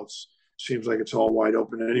NIL, it seems like it's all wide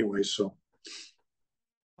open anyway. So.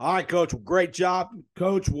 All right, Coach. Well, great job,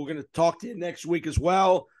 Coach. We're going to talk to you next week as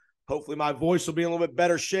well. Hopefully my voice will be in a little bit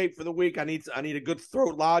better shape for the week. I need a good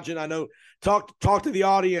throat lodging. I know. Talk to the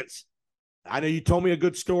audience. I know you told me a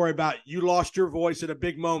good story about you lost your voice at a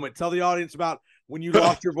big moment. Tell the audience about when you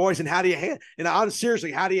lost your voice, and how do you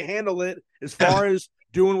seriously, how do you handle it as far as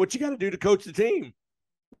doing what you got to do to coach the team?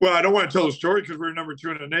 Well, I don't want to tell the story because we're number 2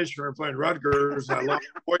 in the nation. We're playing Rutgers. I lost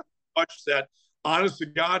my voice so much that, honest to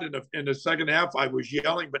God, in the second half, I was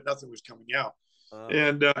yelling, but nothing was coming out.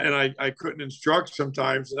 And I couldn't instruct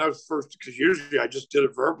sometimes. And that was first, because usually I just did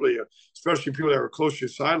it verbally, especially people that were close to the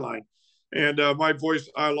sideline. And my voice,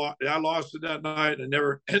 I lost it that night, and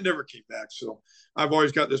it never came back. So I've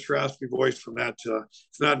always got this raspy voice from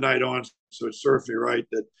that night on. So it serves me right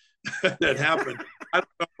that that happened. I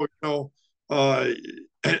don't know.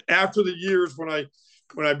 After the years when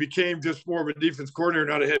I became just more of a defense coordinator,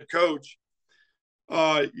 not a head coach,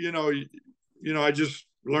 I just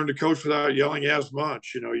learned to coach without yelling as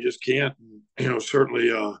much. You just can't. Certainly,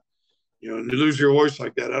 you lose your voice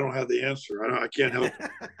like that. I don't have the answer. I can't help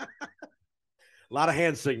it. A lot of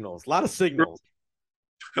hand signals, a lot of signals.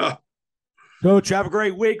 Coach, have a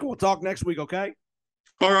great week. We'll talk next week, okay?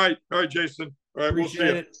 All right, Jason. All right, Appreciate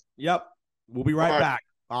we'll see it. Yep. We'll be right back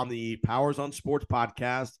on the Powers on Sports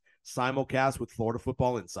podcast, simulcast with Florida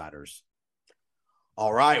Football Insiders.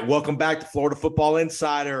 All right, welcome back to Florida Football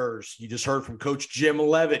Insiders. You just heard from Coach Jim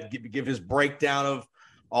Leavitt give his breakdown of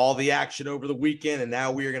all the action over the weekend, and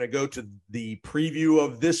now we are going to go to the preview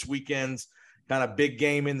of this weekend's kind of big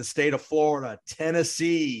game in the state of Florida.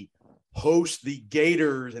 Tennessee hosts the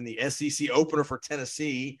Gators, and the SEC opener for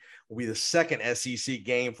Tennessee will be the second SEC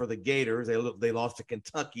game for the Gators. They lost to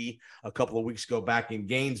Kentucky a couple of weeks ago back in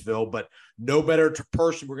Gainesville, but no better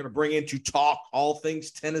person we're going to bring in to talk all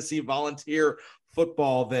things Tennessee Volunteer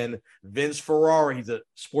football than Vince Ferrara. He's a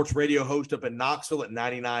sports radio host up in Knoxville at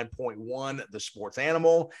 99.1 The Sports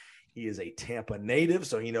Animal. He is a Tampa native,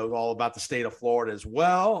 so he knows all about the state of Florida as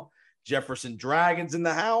well. Jefferson Dragons in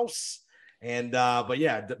the house. And but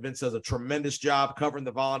yeah, Vince does a tremendous job covering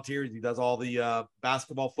the Volunteers. He does all the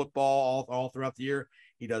basketball, football all throughout the year.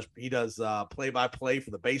 He does play-by-play for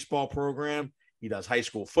the baseball program. He does high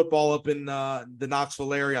school football up in the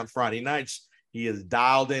Knoxville area on Friday nights. He is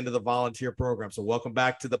dialed into the Volunteer program. So welcome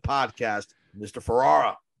back to the podcast, Mr.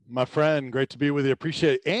 Ferrara. My friend, great to be with you.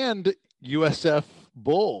 Appreciate it. And USF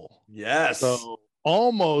Bull. Yes. So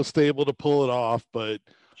almost able to pull it off, but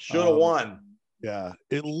should have won. Yeah,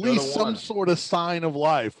 at least some one. sort of sign of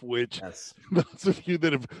life, which Yes. those of you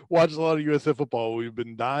that have watched a lot of USF football, we've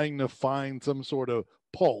been dying to find some sort of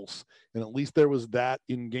pulse, and at least there was that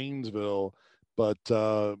in Gainesville. But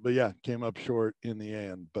yeah, came up short in the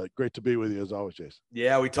end. But great to be with you as always, Jason.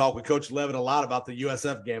 Yeah, we talked with Coach Levin a lot about the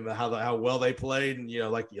USF game and how well they played,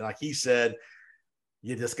 and like he said,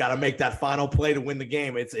 you just got to make that final play to win the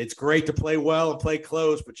game. It's great to play well and play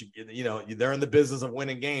close, but they're in the business of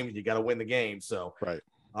winning games. You got to win the game. So right.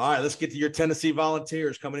 All right, let's get to your Tennessee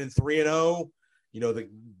Volunteers coming in 3-0.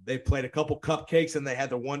 They played a couple cupcakes, and they had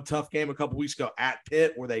the one tough game a couple weeks ago at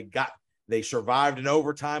Pitt where they survived in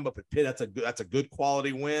overtime. But Pitt, that's a good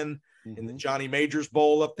quality win in the Johnny Majors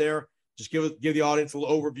Bowl up there. Just give the audience a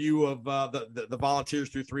little overview of the Volunteers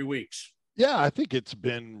through 3 weeks. Yeah, I think it's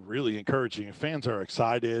been really encouraging. Fans are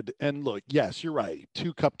excited. And look, yes, you're right.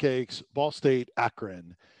 2 cupcakes, Ball State,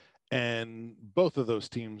 Akron. And both of those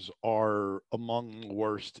teams are among the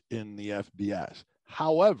worst in the FBS.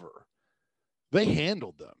 However, they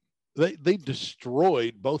handled them. They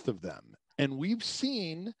destroyed both of them. And we've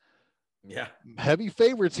seen heavy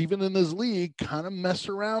favorites, even in this league, kind of mess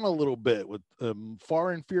around a little bit with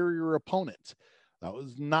far inferior opponents. That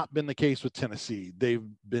has not been the case with Tennessee. They've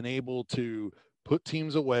been able to put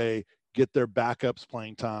teams away, get their backups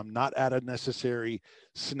playing time, not add unnecessary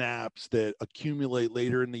snaps that accumulate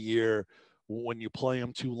later in the year when you play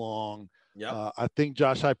them too long. Yep. I think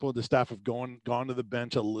Josh Heupel and the staff have gone to the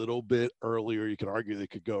bench a little bit earlier. You could argue they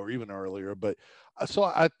could go even earlier, but so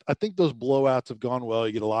I think those blowouts have gone well.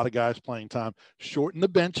 You get a lot of guys playing time, shorten the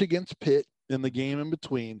bench against Pitt in the game in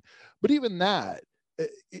between. But even that,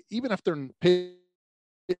 even if they're Pitt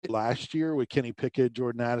last year with Kenny Pickett,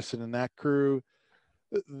 Jordan Addison, and that crew,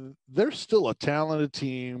 they're still a talented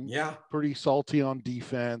team. Yeah. Pretty salty on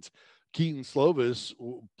defense. Keaton Slovis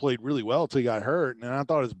played really well until he got hurt, and I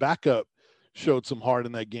thought his backup showed some heart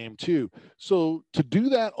in that game too. So to do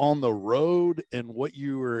that on the road and what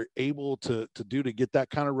you were able to do to get that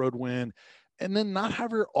kind of road win, and then not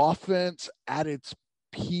have your offense at its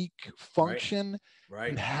peak function, right.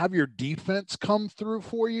 and have your defense come through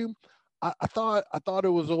for you, I thought it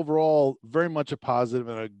was overall very much a positive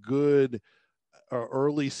and a good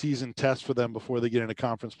early season test for them before they get into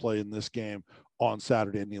conference play in this game on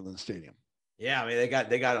Saturday at Neyland Stadium. Yeah, I mean,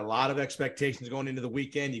 they got a lot of expectations going into the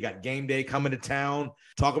weekend. You got game day coming to town.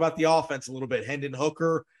 Talk about the offense a little bit. Hendon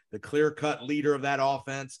Hooker, the clear-cut leader of that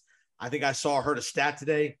offense. I think I heard a stat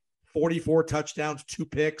today, 44 touchdowns, 2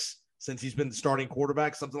 picks since he's been the starting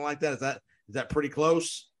quarterback, something like that. Is that pretty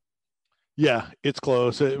close? Yeah, it's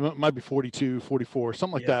close. It might be 42, 44,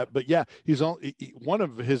 something like that. But yeah, one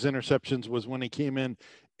of his interceptions was when he came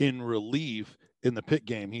in relief in the Pitt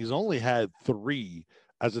game. He's only had 3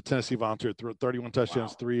 as a Tennessee Volunteer, 31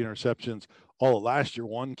 touchdowns, 3 interceptions all of last year.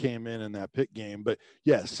 1 came in that Pitt game. But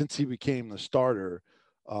yeah, since he became the starter,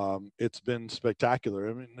 it's been spectacular.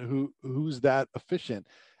 I mean, who's that efficient?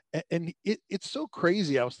 And it's so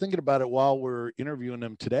crazy. I was thinking about it while we're interviewing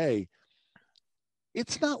him today.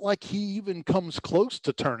 It's not like he even comes close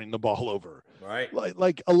to turning the ball over. Right.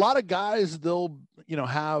 Like a lot of guys, they'll,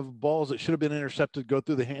 have balls that should have been intercepted go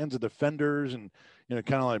through the hands of defenders and,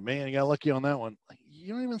 kind of like, man, you got lucky on that one.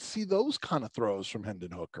 You don't even see those kind of throws from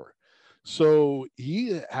Hendon Hooker. So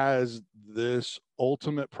he has this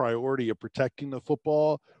ultimate priority of protecting the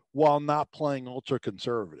football while not playing ultra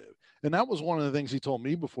conservative. And that was one of the things he told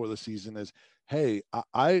me before the season is, hey,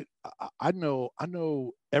 I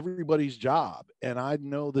know everybody's job, and I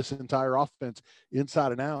know this entire offense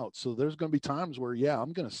inside and out. So there's going to be times where,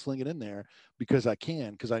 I'm going to sling it in there because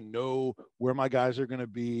I know where my guys are going to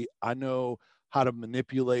be. I know how to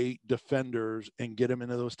manipulate defenders and get them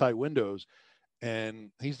into those tight windows. And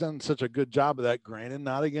he's done such a good job of that, granted,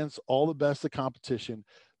 not against all the best of competition.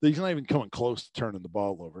 He's not even coming close to turning the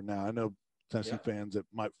ball over. Now, I know Tennessee fans that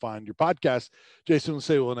might find your podcast, Jason will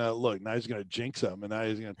say, well, now look, now he's going to jinx them and now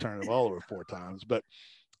he's going to turn the ball over 4 times. But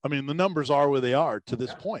I mean, the numbers are where they are to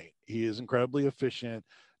this point. He is incredibly efficient,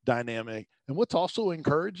 dynamic. And what's also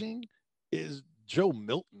encouraging is Joe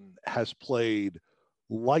Milton has played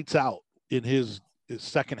lights out in his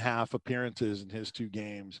second half appearances in his 2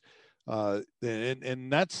 games.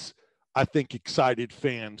 And that's, I think, excited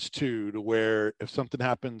fans too, to where if something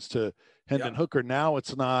happens to Hendon Hooker, now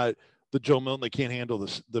it's not the Joe Milton that can't handle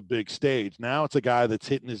the big stage. Now it's a guy that's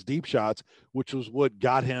hitting his deep shots, which was what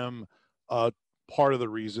got him part of the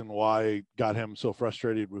reason why got him so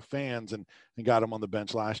frustrated with fans and got him on the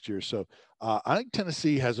bench last year. So I think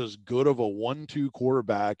Tennessee has as good of a 1-2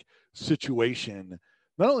 quarterback situation,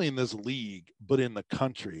 not only in this league, but in the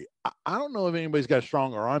country. I don't know if anybody's got a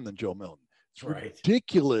stronger arm than Joe Milton. It's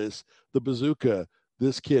ridiculous, the bazooka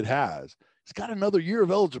this kid has. he's got another year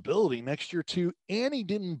of eligibility next year too, and he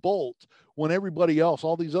didn't bolt when everybody else,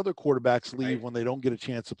 all these other quarterbacks leave Right. when they don't get a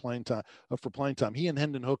chance to playing time for playing time. He and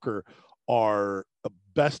Hendon Hooker are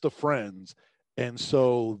best of friends, and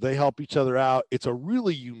so they help each other out. It's a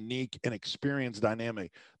really unique and experienced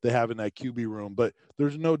dynamic they have in that QB room, but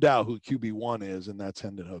there's no doubt who QB1 is, and that's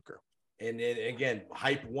Hendon Hooker. And again,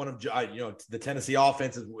 hype one of the Tennessee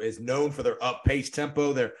offense is known for their up pace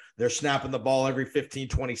tempo. They're snapping the ball every 15,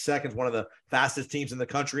 20 seconds, one of the fastest teams in the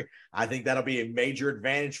country. I think that'll be a major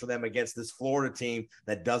advantage for them against this Florida team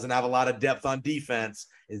that doesn't have a lot of depth on defense.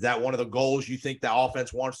 Is that one of the goals you think the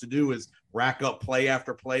offense wants to do, is rack up play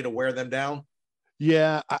after play to wear them down?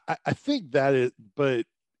 Yeah, I think that is, but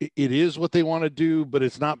it is what they want to do, but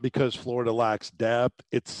it's not because Florida lacks depth.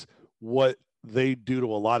 It's what they do to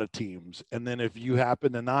a lot of teams. And then if you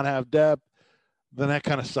happen to not have depth, then that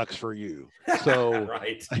kind of sucks for you. So,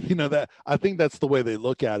 right. That I think that's the way they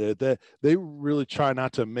look at it, that they really try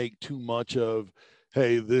not to make too much of,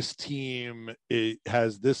 hey, this team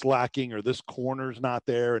has this lacking or this corner's not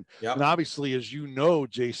there. And obviously, as you know,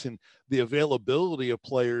 Jason, the availability of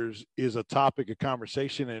players is a topic of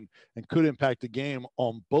conversation and could impact the game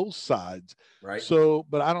on both sides. Right. So,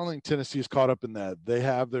 but I don't think Tennessee is caught up in that. They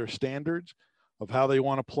have their standards of how they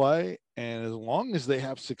want to play. And as long as they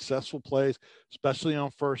have successful plays, especially on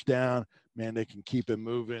first down, man, they can keep it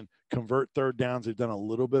moving, convert third downs. They've done a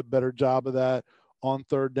little bit better job of that on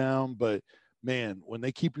third down, but man, when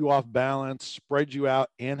they keep you off balance, spread you out,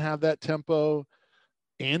 and have that tempo,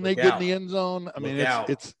 and they get in the end zone, I mean,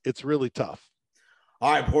 it's really tough.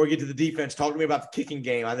 All right, before we get to the defense, talk to me about the kicking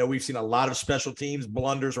game. I know we've seen a lot of special teams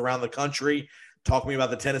blunders around the country. Talk to me about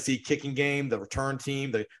the Tennessee kicking game, the return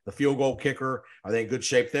team, the field goal kicker. Are they in good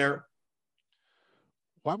shape there?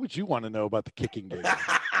 Why would you want to know about the kicking game?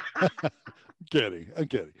 I'm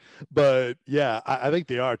kidding. But, yeah, I think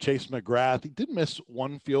they are. Chase McGrath, he did miss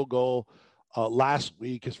one field goal last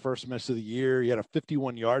week, his first miss of the year. He had a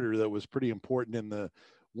 51-yarder that was pretty important in the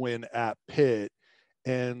win at Pitt.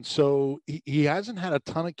 And so he hasn't had a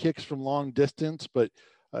ton of kicks from long distance, but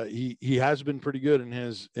he has been pretty good in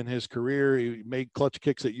his career. He made clutch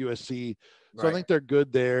kicks at USC. So I think they're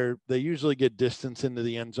good there. They usually get distance into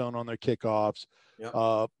the end zone on their kickoffs.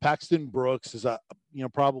 Yep. Paxton Brooks is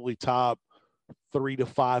probably top 3 to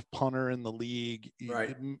 5 punter in the league.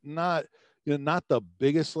 Right. Not the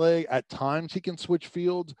biggest leg. At times he can switch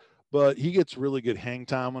fields, but he gets really good hang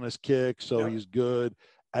time on his kick. So he's good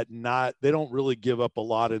at not, they don't really give up a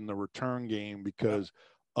lot in the return game because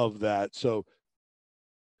of that. So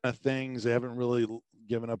things, they haven't really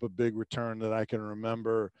given up a big return that I can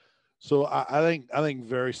remember. So I think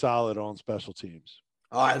very solid on special teams.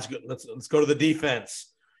 All right, that's good. Let's go to the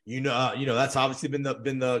defense. That's obviously been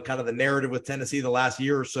the kind of the narrative with Tennessee the last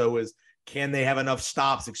year or so is, can they have enough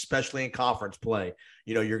stops, especially in conference play?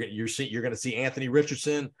 You're going to see Anthony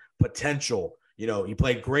Richardson potential. He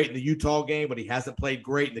played great in the Utah game, but he hasn't played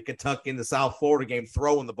great in the Kentucky and the South Florida game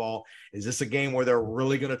throwing the ball. Is this a game where they're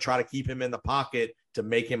really going to try to keep him in the pocket to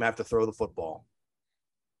make him have to throw the football?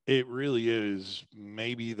 It really is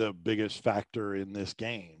maybe the biggest factor in this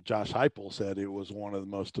game. Josh Heupel said it was one of the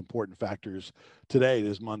most important factors today,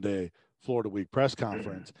 this Monday Florida Week press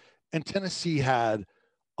conference. And Tennessee had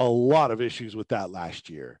a lot of issues with that last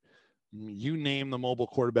year. You name the mobile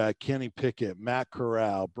quarterback, Kenny Pickett, Matt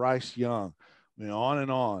Corral, Bryce Young, on and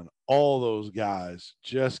on. All those guys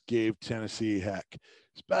just gave Tennessee heck,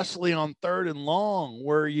 especially on third and long,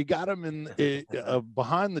 where you got them in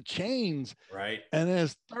behind the chains. Right. And then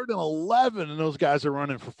it's 3rd and 11, and those guys are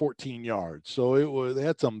running for 14 yards. So they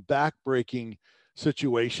had some back-breaking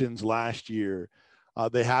situations last year.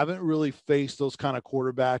 They haven't really faced those kind of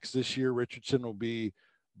quarterbacks this year. Richardson will be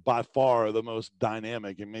by far the most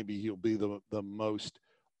dynamic, and maybe he'll be the most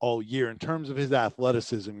all year in terms of his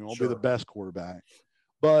athleticism. He won't be the best quarterback,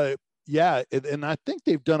 but yeah. And I think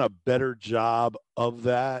they've done a better job of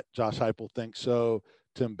that. Josh Heupel thinks so.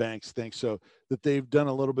 Tim Banks thinks so, that they've done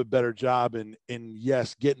a little bit better job in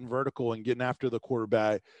yes, getting vertical and getting after the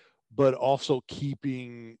quarterback, but also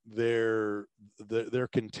keeping their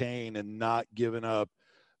contain and not giving up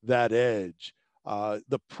that edge.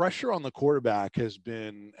 The pressure on the quarterback has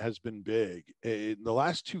been big. In the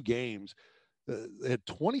last 2 games, they had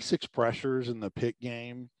 26 pressures in the Pitt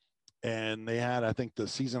game, and they had, I think, the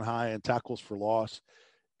season high in tackles for loss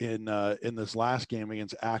in this last game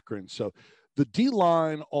against Akron. So the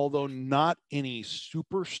D-line, although not any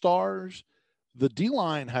superstars, the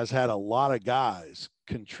D-line has had a lot of guys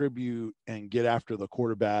contribute and get after the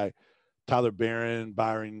quarterback. Tyler Barron,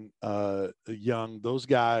 Byron Young, those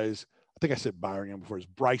guys. I think I said Byron Young before. It's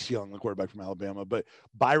Bryce Young, the quarterback from Alabama, but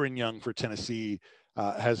Byron Young for Tennessee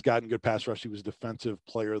has gotten good pass rush. He was defensive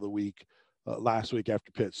player of the week last week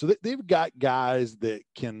after Pitt. So they've got guys that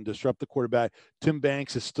can disrupt the quarterback. Tim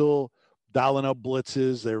Banks is still dialing up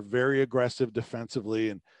blitzes. They're very aggressive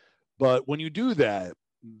defensively. But when you do that,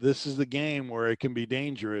 this is the game where it can be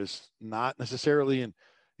dangerous, not necessarily in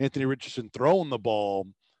Anthony Richardson throwing the ball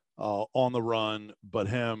on the run, but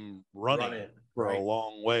him running for a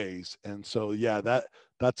long ways. And so, yeah,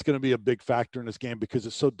 that's going to be a big factor in this game because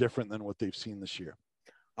it's so different than what they've seen this year.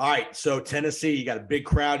 All right, so Tennessee, you got a big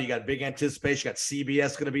crowd, you got big anticipation, you got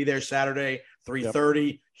CBS going to be there Saturday,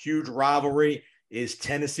 3:30, huge rivalry. Is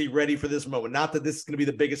Tennessee ready for this moment? Not that this is going to be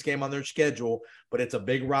the biggest game on their schedule, but it's a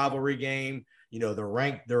big rivalry game. You know, they're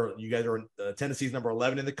ranked. You guys are Tennessee's number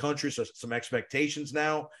 11 in the country, so some expectations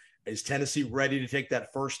now. Is Tennessee ready to take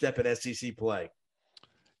that first step at SEC play?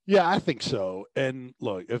 Yeah, I think so. And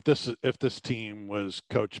look, if this team was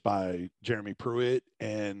coached by Jeremy Pruitt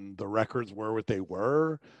and the records were what they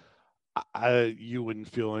were, you wouldn't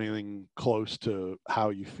feel anything close to how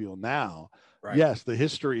you feel now. Right. Yes, the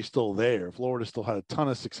history is still there. Florida still had a ton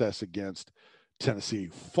of success against Tennessee.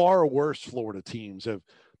 Far worse Florida teams have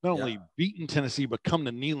not only beaten Tennessee, but come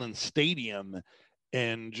to Neyland Stadium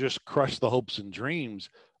and just crushed the hopes and dreams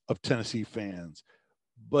of Tennessee fans.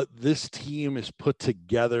 But this team is put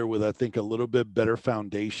together with, I think, a little bit better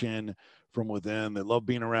foundation from within. They love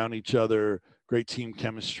being around each other, great team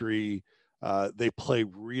chemistry. They play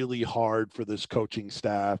really hard for this coaching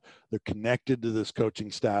staff. They're connected to this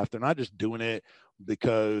coaching staff. They're not just doing it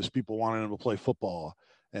because people wanted them to play football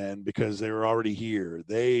and because they were already here.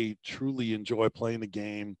 They truly enjoy playing the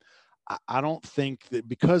game. I don't think that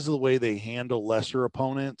because of the way they handle lesser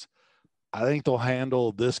opponents, I think they'll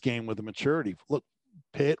handle this game with a maturity. Look,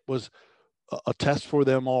 Pitt was a test for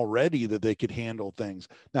them already that they could handle things.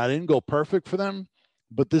 Now, it didn't go perfect for them,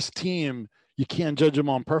 but this team, you can't judge them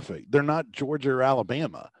on perfect. They're not Georgia or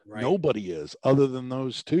Alabama. Right. Nobody is other than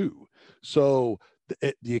those two. So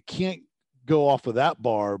you can't go off of that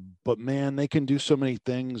bar, but man, they can do so many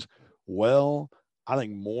things well. I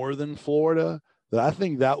think more than Florida, that I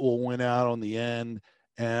think that will win out on the end.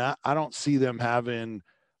 And I don't see them having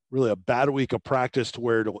really a bad week of practice to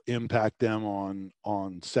where it'll impact them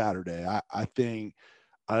on Saturday. I think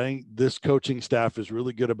this coaching staff is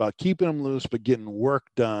really good about keeping them loose, but getting work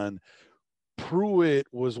done. Pruitt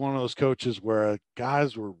was one of those coaches where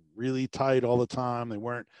guys were really tight all the time. They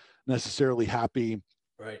weren't necessarily happy.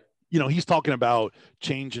 Right. You know, he's talking about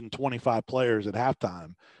changing 25 players at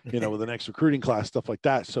halftime, you know, with the next recruiting class, stuff like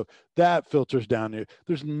that. So that filters down there.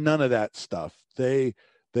 There's none of that stuff. They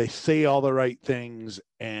say all the right things,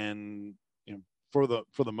 and you know, for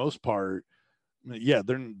the most part, yeah,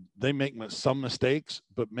 they make some mistakes,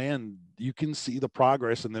 but man, you can see the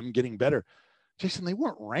progress in them getting better. Jason, they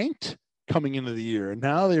weren't ranked coming into the year, and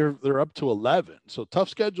now they're up to 11. So tough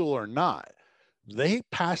schedule or not, they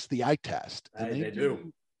passed the eye test. And they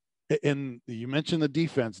do. And you mentioned the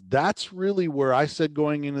defense. That's really where I said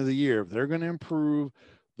going into the year, if they're going to improve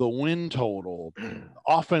the win total,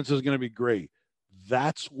 offense is going to be great.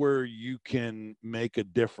 That's where you can make a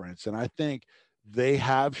difference. And I think they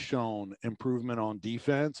have shown improvement on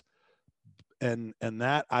defense. And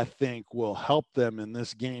that, I think, will help them in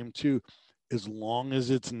this game too, as long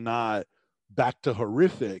as it's not back to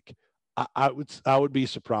horrific. I would be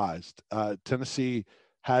surprised. Tennessee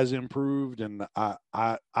has improved, and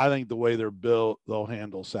I think the way they're built, they'll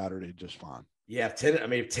handle Saturday just fine. Yeah,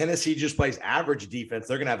 if Tennessee just plays average defense,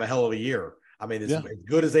 they're going to have a hell of a year. I mean, as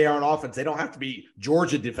good as they are on offense, they don't have to be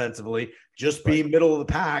Georgia defensively. Just be middle of the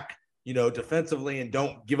pack, you know, defensively, and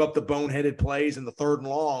don't give up the boneheaded plays in the third and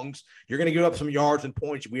longs. You're going to give up some yards and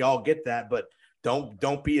points. We all get that, but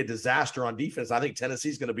don't be a disaster on defense. I think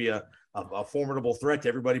Tennessee's going to be a formidable threat to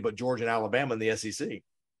everybody but Georgia and Alabama in the SEC.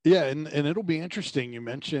 Yeah, and it'll be interesting. You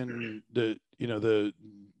mentioned the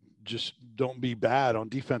just don't be bad on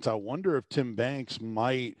defense. I wonder if Tim Banks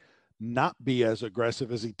might not be as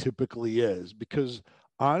aggressive as he typically is, because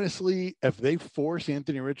honestly, if they force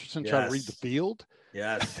Anthony Richardson try to read the field,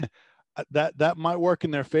 that might work in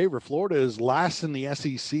their favor. Florida is last in the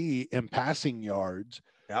SEC in passing yards.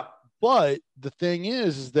 Yeah. But the thing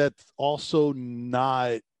is that's also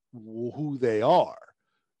not who they are.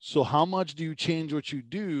 So how much do you change what you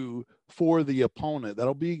do for the opponent?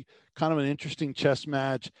 That'll be kind of an interesting chess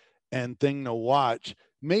match and thing to watch.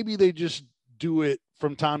 Maybe they just do it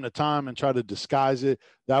from time to time and try to disguise it.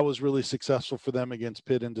 That was really successful for them against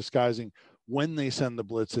Pitt in disguising when they send the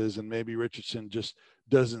blitzes, and maybe Richardson just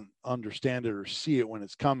doesn't understand it or see it when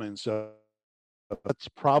it's coming. So that's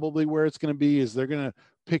probably where it's going to be, is they're going to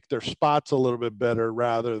pick their spots a little bit better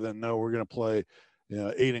rather than, no, we're going to play,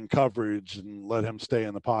 8 in coverage and let him stay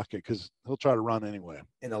in the pocket because he'll try to run anyway.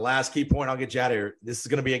 And the last key point, I'll get you out of here. This is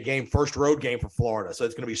going to be a game, first road game for Florida. So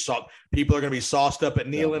it's going to be people are going to be sauced up at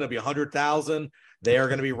Neyland. It'll be 100,000. They are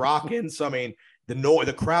going to be rocking. So, I mean,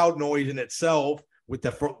 the crowd noise in itself with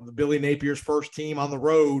the Billy Napier's first team on the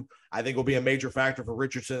road, I think will be a major factor for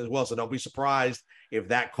Richardson as well. So don't be surprised if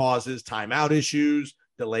that causes timeout issues,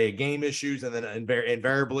 delay of game issues, and then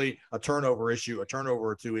invariably a turnover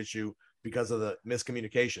or two issue because of the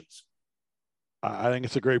miscommunications. I think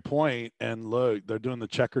it's a great point. And look, they're doing the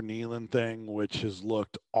Checker Neyland thing, which has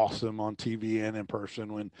looked awesome on TV and in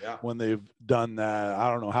person when they've done that.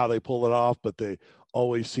 I don't know how they pull it off, but they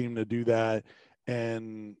always seem to do that.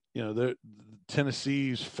 And, the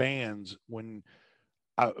Tennessee's fans, when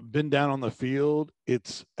I've been down on the field,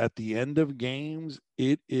 it's at the end of games.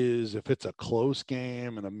 It is, if it's a close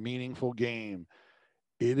game and a meaningful game,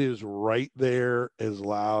 it is right there as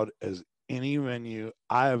loud as any venue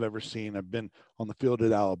I have ever seen. I've been on the field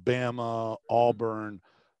at Alabama, Auburn,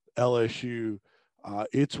 LSU.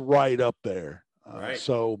 It's right up there. Right.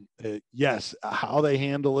 So, yes, how they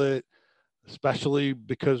handle it, especially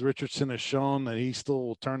because Richardson has shown that he still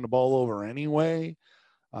will turn the ball over anyway.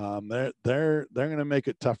 They're going to make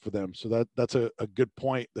it tough for them. So that's a good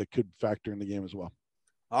point that could factor in the game as well.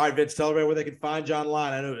 All right, Vince, tell everybody where they can find you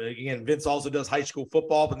online. I know, again, Vince also does high school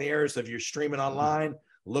football up in the area. So if you're streaming online,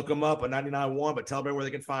 look them up at 99.1, but tell everybody where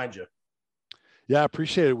they can find you. Yeah, I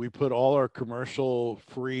appreciate it. We put all our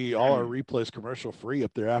replays commercial free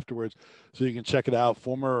up there afterwards, so you can check it out.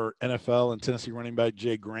 Former NFL and Tennessee running back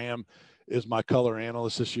Jay Graham is my color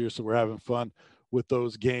analyst this year, so we're having fun with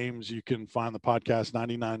those games. You can find the podcast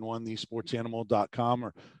 991thesportsanimal.com,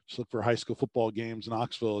 or just look for high school football games in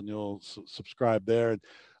Knoxville and you'll subscribe there. And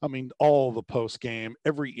I mean, all the post game,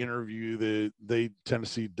 every interview that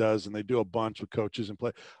Tennessee does, and they do a bunch with coaches and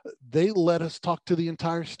play, they let us talk to the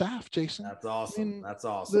entire staff, Jason. That's awesome. I mean, that's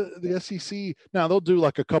awesome. The SEC, now they'll do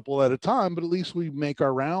like a couple at a time, but at least we make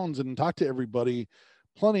our rounds and talk to everybody.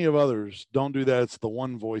 Plenty of others don't do that. It's the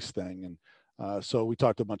one voice thing. And so we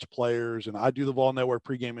talked to a bunch of players, and I do the Vol Network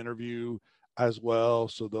pregame interview as well.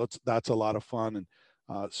 So that's a lot of fun. And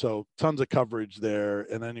so tons of coverage there.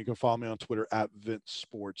 And then you can follow me on Twitter at Vince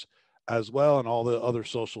Sports as well. And all the other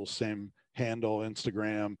socials, same handle,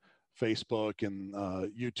 Instagram, Facebook, and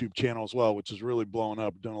YouTube channel as well, which is really blowing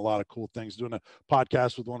up, doing a lot of cool things, doing a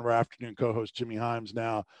podcast with one of our afternoon co-hosts, Jimmy Himes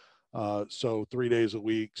now. So 3 days a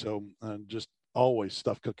week. So just always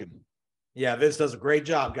stuff cooking. Yeah, Vince does a great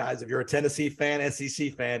job, guys. If you're a Tennessee fan,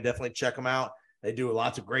 SEC fan, definitely check them out. They do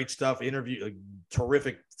lots of great stuff,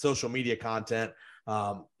 terrific social media content.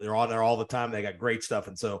 They're on there all the time. They got great stuff.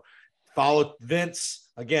 And so follow Vince.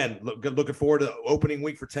 Again, looking forward to the opening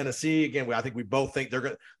week for Tennessee. Again, I think we both think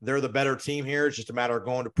they're the better team here. It's just a matter of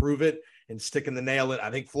going to prove it and sticking the nail in. I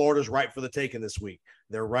think Florida's ripe for the taking this week.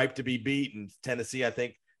 They're ripe to be beat, and Tennessee, I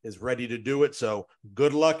think, is ready to do it. So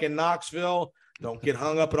good luck in Knoxville. Don't get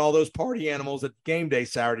hung up in all those party animals at game day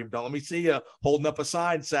Saturday. Don't let me see you holding up a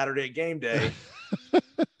sign Saturday at game day.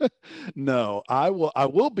 No, I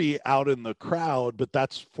will be out in the crowd, but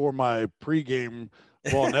that's for my pregame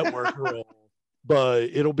Vol Network role. But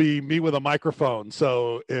it'll be me with a microphone.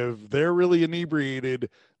 So if they're really inebriated,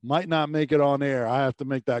 might not make it on air. I have to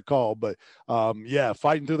make that call. But yeah,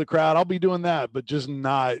 fighting through the crowd, I'll be doing that, but just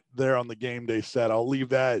not there on the game day set. I'll leave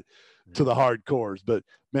that to the hardcores. But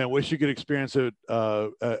man, wish you could experience it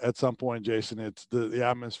at some point, Jason. It's the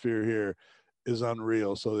atmosphere here is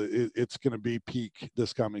unreal. So it's going to be peak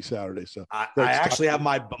this coming Saturday. So I actually have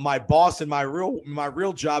my boss and my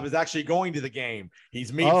real job is actually going to the game.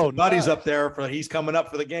 He's meeting some buddies up there he's coming up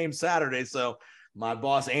for the game Saturday. So my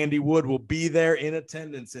boss, Andy Wood, will be there in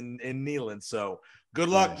attendance in Neyland. So good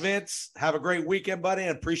luck, Vince. Have a great weekend, buddy,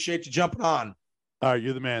 and appreciate you jumping on. All right.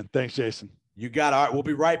 You're the man. Thanks, Jason. You got it. All right. We'll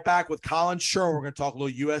be right back with Colin Sherwin. We're going to talk a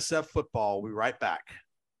little USF football. We'll be right back.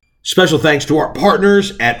 Special thanks to our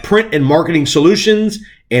partners at Print and Marketing Solutions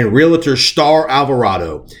and Realtor Star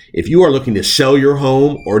Alvarado. If you are looking to sell your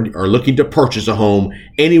home or are looking to purchase a home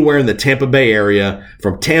anywhere in the Tampa Bay area,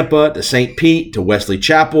 from Tampa to St. Pete to Wesley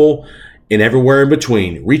Chapel and everywhere in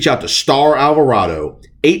between, reach out to Star Alvarado,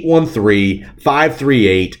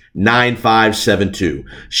 813-538-9572.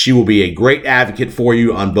 She will be a great advocate for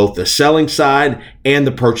you on both the selling side and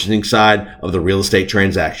the purchasing side of the real estate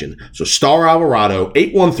transaction. So Star Alvarado,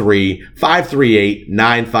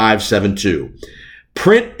 813-538-9572.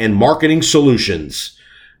 Print and Marketing Solutions.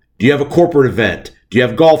 Do you have a corporate event? Do you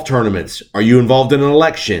have golf tournaments? Are you involved in an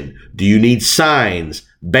election? Do you need signs,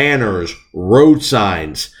 banners, road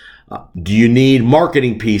signs? Do you need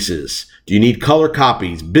marketing pieces? Do you need color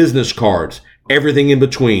copies, business cards, everything in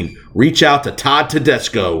between. Reach out to Todd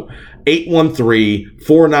Tedesco,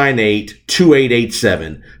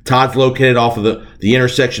 813-498-2887. Todd's located off of the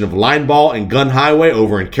intersection of Lineball and Gun Highway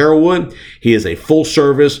over in Carrollwood. He is a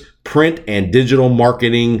full-service print and digital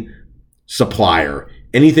marketing supplier.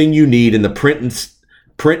 Anything you need in the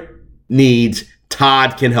print needs,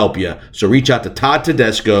 Todd can help you. So reach out to Todd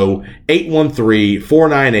Tedesco,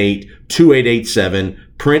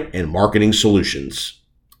 813-498-2887, Print and Marketing Solutions.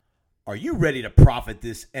 Are you ready to profit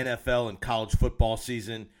this NFL and college football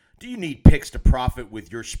season? Do you need picks to profit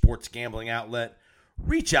with your sports gambling outlet?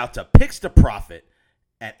 Reach out to Picks to Profit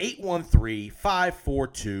at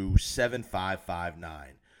 813-542-7559.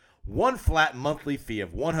 One flat monthly fee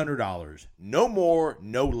of $100. No more,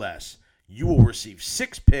 no less. You will receive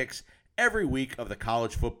 6 picks every week of the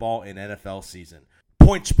college football and NFL season.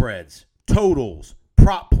 Point spreads, totals,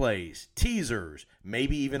 prop plays, teasers,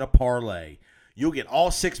 maybe even a parlay. You'll get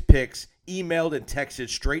all 6 picks emailed and texted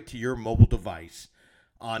straight to your mobile device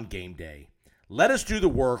on game day. Let us do the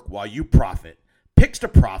work while you profit. Picks to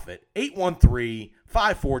Profit,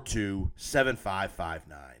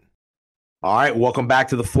 813-542-7559. All right, welcome back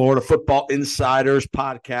to the Florida Football Insiders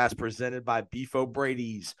podcast presented by Beef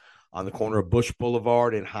O'Brady's on the corner of Bush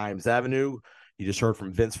Boulevard and Himes Avenue. You just heard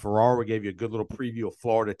from Vince Ferrara. We gave you a good little preview of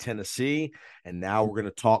Florida, Tennessee, and now we're going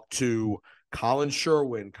to talk to Colin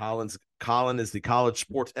Sherwin. Colin is the college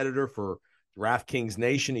sports editor for DraftKings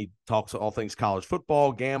Nation. He talks all things college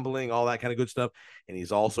football, gambling, all that kind of good stuff, and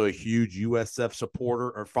he's also a huge USF supporter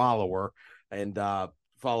or follower and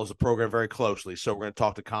follows the program very closely. So we're going to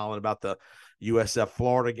talk to Colin about the USF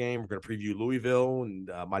Florida game. We're going to preview Louisville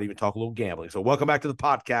and might even talk a little gambling. So welcome back to the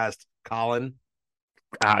podcast, Colin.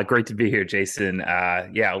 Great to be here, Jason.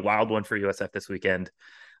 Yeah, a wild one for USF this weekend.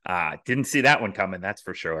 Didn't see that one coming, that's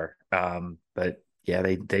for sure. But yeah,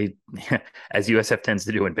 they as USF tends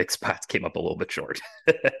to do in big spots, came up a little bit short.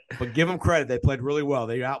 But give them credit; they played really well.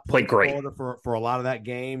 They played great Florida for a lot of that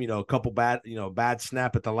game. You know, a couple bad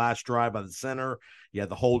snap at the last drive by the center. You had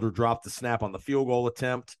the holder drop the snap on the field goal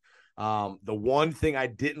attempt. The one thing I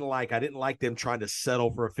didn't like them trying to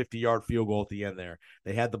settle for a 50-yard field goal at the end there.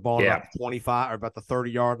 They had the ball about the 25 or about the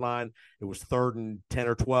 30-yard line. It was 3rd and 10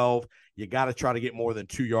 or 12. You got to try to get more than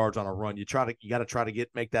 2 yards on a run. You got to try to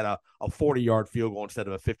make that a 40-yard field goal instead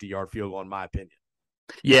of a 50-yard field goal, in my opinion.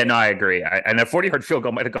 Yeah, no, I agree. And a 40-yard field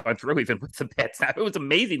goal might have gone through even with some bad snap. It was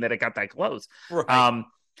amazing that it got that close. Right.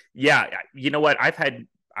 Yeah, you know what?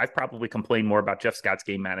 I've probably complained more about Jeff Scott's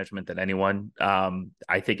game management than anyone.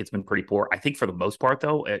 I think it's been pretty poor. I think for the most part,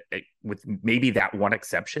 though, with maybe that one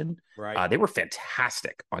exception, right, they were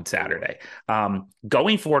fantastic on Saturday.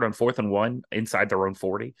 Going for it on 4th and 1 inside their own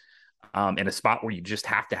 40, in a spot where you just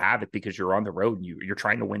have to have it because you're on the road and you're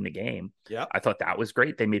trying to win the game. Yeah, I thought that was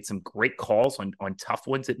great. They made some great calls on tough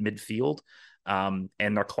ones at midfield, and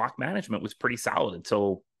their clock management was pretty solid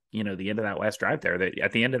until the end of that last drive there.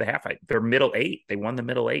 At the end of the half, they're middle 8. They won the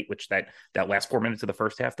middle 8, which that last 4 minutes of the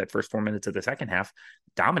first half, that first 4 minutes of the second half,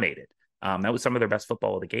 dominated. That was some of their best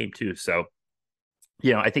football of the game too. So,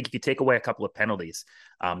 I think if you take away a couple of penalties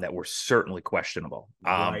that were certainly questionable,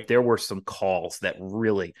 right, there were some calls that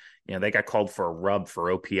really, they got called for a rub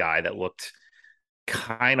for OPI that looked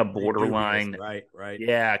kind of borderline. Right.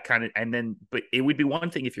 Yeah, kind of. And then, but it would be one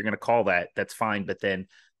thing if you're going to call that, that's fine. But then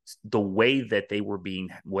the way that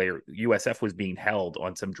where USF was being held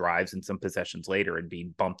on some drives and some possessions later and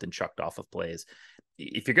being bumped and chucked off of plays,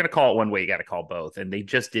 if you're going to call it one way, you got to call both. And they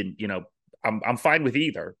just didn't, I'm fine with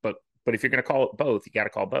either, but if you're going to call it both, you got to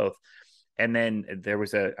call both. And then there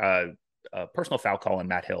was a personal foul call on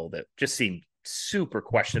Matt Hill that just seemed super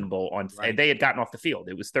questionable right. They had gotten off the field.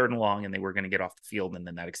 It was 3rd and long and they were going to get off the field. And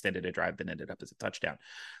then that extended a drive that ended up as a touchdown.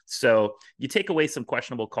 So you take away some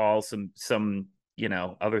questionable calls, some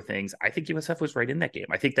other things. I think USF was right in that game.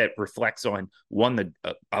 I think that reflects on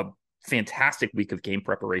a fantastic week of game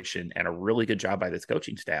preparation and a really good job by this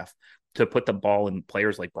coaching staff to put the ball in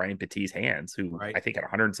players like Brian Petit's hands, who right. I think had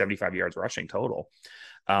 175 yards rushing total.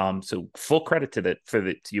 So full credit to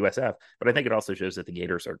USF, but I think it also shows that the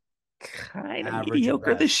Gators are kind of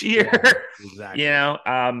mediocre this year. Yeah,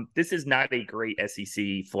 exactly. This is not a great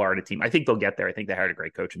SEC Florida team. I think they'll get there. I think they hired a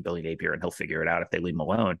great coach in Billy Napier, and he'll figure it out if they leave him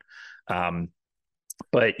alone.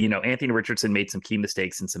 But Anthony Richardson made some key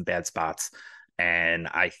mistakes in some bad spots, and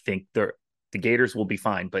I think the Gators will be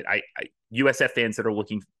fine. But USF fans that are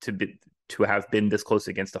looking to have been this close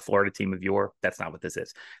against a Florida team of yore, that's not what this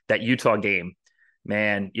is. That Utah game,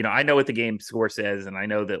 man, I know what the game score says, and I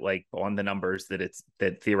know that like on the numbers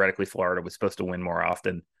that theoretically Florida was supposed to win more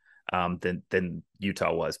often than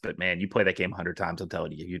Utah was. But man, you play that game 100 times, I'm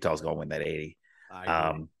telling you, Utah's going to win that 80.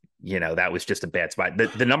 that was just a bad spot.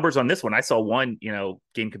 The numbers on this one, I saw one,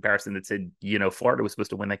 game comparison that said, Florida was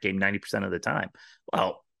supposed to win that game 90% of the time.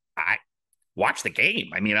 Well, I watch the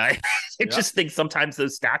game. I mean, I just think sometimes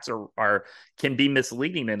those stats can be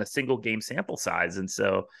misleading in a single game sample size. And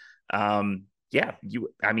so, USF,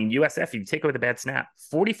 you take away the bad snap,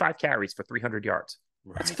 45 carries for 300 yards.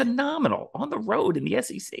 Right. That's phenomenal on the road in the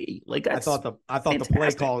SEC. Like, that's I thought the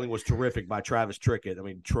play calling was terrific by Travis Trickett. I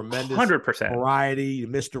mean, tremendous 100% variety,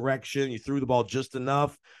 misdirection. You threw the ball just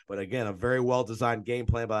enough, but again, a very well designed game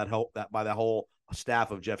plan by the whole staff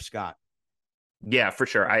of Jeff Scott. Yeah, for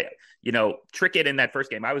sure. Trickett in that first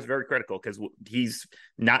game, I was very critical because he's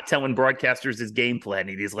not telling broadcasters his game plan.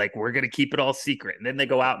 And he's like, we're going to keep it all secret. And then they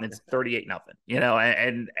go out and it's 38-0,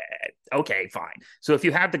 and okay, fine. So if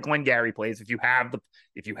you have the Glengarry plays, if you have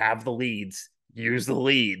the leads, use the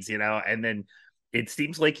leads, and then it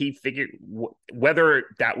seems like he figured whether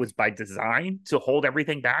that was by design to hold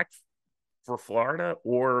everything back for Florida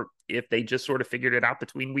or if they just sort of figured it out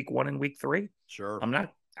between week 1 and week 3. Sure.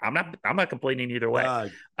 I'm not complaining either way.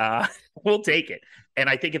 We'll take it. And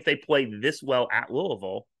I think if they play this well at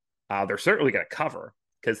Louisville, they're certainly going to cover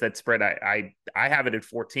because that spread, I have it at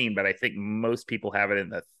 14, but I think most people have it in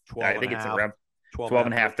the 12. I think it's around 12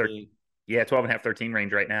 and a half, 13. Yeah, 12 and a half, 13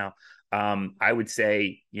 range right now. I would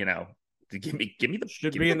say, give me the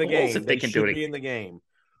should be in the game if they can do it. Be in the game.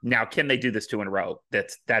 Now, can they do this 2 in a row?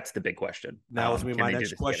 That's the big question. Now, that's my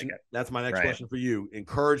next question. That's my next question for you.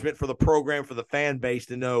 Encouragement for the program, for the fan base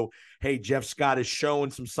to know, hey, Jeff Scott is showing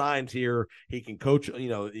some signs here. He can coach, he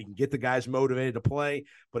can get the guys motivated to play,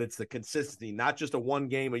 but it's the consistency, not just a 1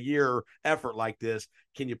 game a year effort like this.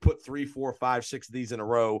 Can you put 3, 4, 5, 6 of these in a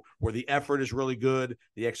row where the effort is really good,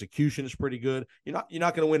 the execution is pretty good? You're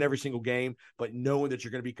not going to win every single game, but knowing that you're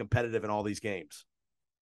going to be competitive in all these games.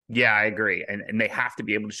 Yeah, I agree. And they have to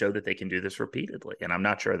be able to show that they can do this repeatedly. And I'm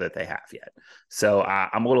not sure that they have yet. So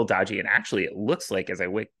I'm a little dodgy. And actually, it looks like as I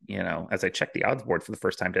check the odds board for the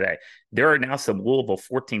first time today, there are now some Louisville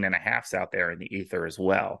 14.5s out there in the ether as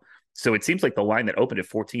well. So it seems like the line that opened at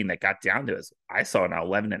 14 that got down to us, I saw an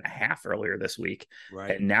 11.5 earlier this week.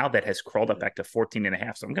 Right. And now that has crawled up back to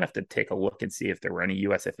 14.5. So I'm going to have to take a look and see if there were any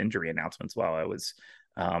USF injury announcements while I was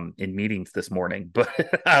in meetings this morning. But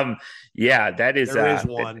that is there is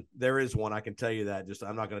one. There is one. I can tell you that. Just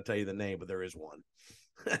I'm not going to tell you the name, but there is one.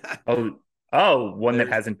 One that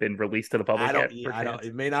hasn't been released to the public yet. I don't.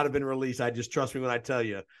 It may not have been released. I just trust me when I tell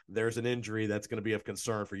you there's an injury that's going to be of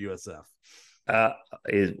concern for USF.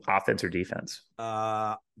 Is offense or defense?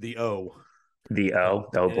 The O. The O.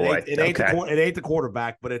 Oh boy. It ain't the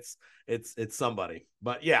quarterback, but it's somebody.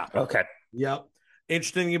 But yeah. Okay. Yep.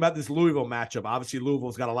 Interesting thing about this Louisville matchup. Obviously,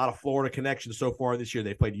 Louisville's got a lot of Florida connections so far this year.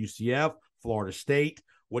 They played UCF, Florida State.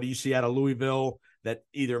 What do you see out of Louisville that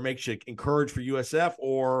either makes you encouraged for USF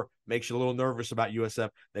or makes you a little nervous about USF?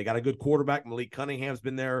 They got a good quarterback. Malik Cunningham's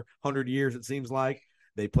been there 100 years, it seems like.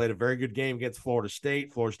 They played a very good game against Florida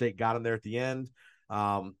State. Florida State got him there at the end.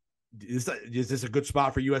 Is this a good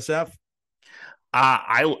spot for USF?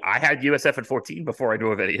 I had USF at 14 before I knew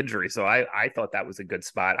of any injury, so I thought that was a good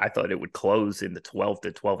spot. I thought it would close in the 12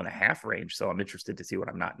 to 12.5 range, so I'm interested to see what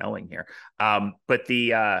I'm not knowing here. But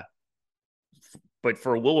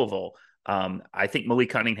for Louisville, I think Malik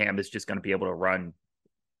Cunningham is just going to be able to run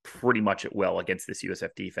pretty much at will against this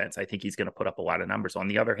USF defense. I think he's going to put up a lot of numbers. On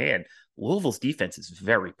the other hand, Louisville's defense is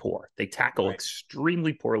very poor. They tackle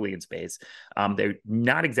extremely poorly in space. They're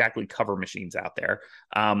not exactly cover machines out there.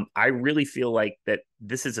 I really feel like that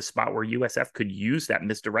this is a spot where USF could use that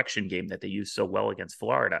misdirection game that they used so well against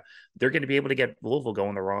Florida. They're going to be able to get Louisville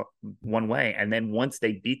going the wrong one way. And then once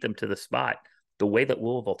they beat them to the spot, the way that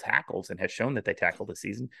Louisville tackles and has shown that they tackle this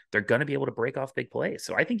season, they're going to be able to break off big plays.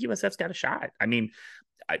 So I think USF's got a shot. I mean,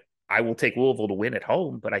 I will take Louisville to win at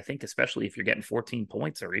home, but I think especially if you're getting 14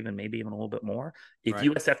 points or maybe even a little bit more, if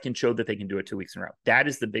USF can show that they can do it 2 weeks in a row, that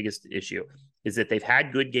is the biggest issue, is that they've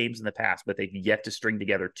had good games in the past, but they've yet to string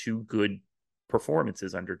together 2 good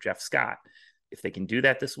performances under Jeff Scott. If they can do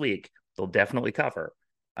that this week, they'll definitely cover.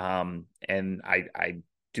 And I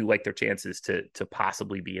do like their chances to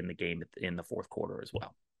possibly be in the game in the fourth quarter as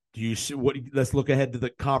well. Do you see let's look ahead to the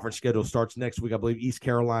conference schedule. Starts next week, I believe, East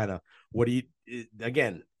Carolina. If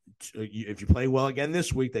you play well again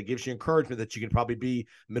this week, that gives you encouragement that you can probably be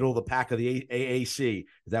middle of the pack of the AAC. Is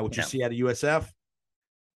that what you see out of USF?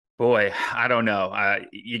 Boy, I don't know.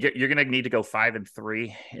 You're going to need to go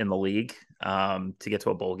 5-3 in the league to get to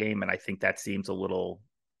a bowl game, and I think that seems a little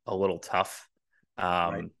tough.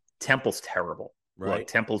 Temple's terrible. Right. Look,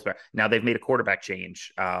 Temple's better. Now they've made a quarterback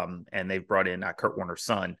change, and they've brought in Kurt Warner's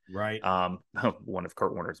son, right? One of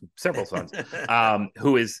Kurt Warner's several sons,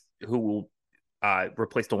 who will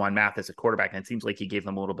replaced DeJuan Mathis at quarterback, and it seems like he gave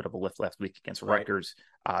them a little bit of a lift last week against Rutgers.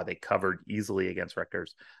 They covered easily against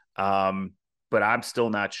Rutgers. But I'm still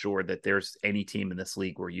not sure that there's any team in this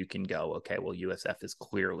league where you can go, okay, well, USF is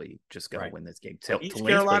clearly just going to win this game.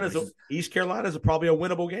 East Carolina's probably a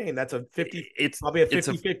winnable game. That's probably a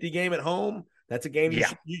 50-50 game at home. That's a game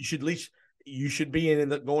you should be in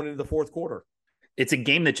going into the fourth quarter. It's a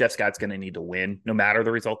game that Jeff Scott's going to need to win no matter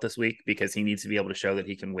the result this week, because he needs to be able to show that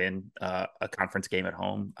he can win a conference game at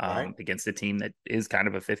home against a team that is kind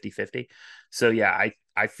of a 50-50. So, yeah,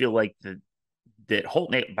 I feel like that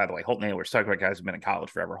Holt Naylor, by the way, Holt Naylor's, talking about guys who've been in college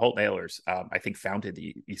forever. Holt Naylor's, I think, founded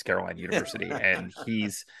the East Carolina University, and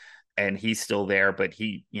he's still there, but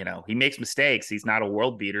he makes mistakes. He's not a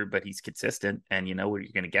world beater, but he's consistent, and you know what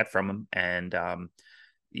you're going to get from him. And,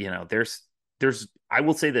 I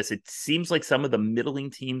will say this, it seems like some of the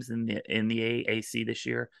middling teams in the AAC this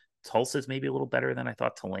year, Tulsa's maybe a little better than I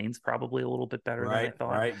thought. Tulane's probably a little bit better than I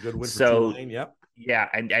thought. Right, good win for Tulane, yep. Yeah,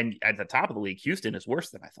 and at the top of the league, Houston is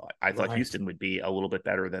worse than I thought. I thought Houston would be a little bit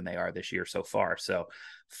better than they are this year so far. So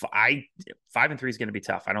 5-3 is going to be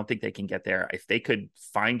tough. I don't think they can get there. If they could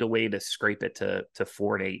find a way to scrape it to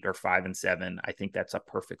 4-8 or 5-7, I think that's a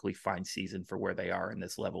perfectly fine season for where they are in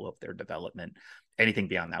this level of their development. Anything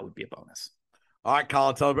beyond that would be a bonus. All right,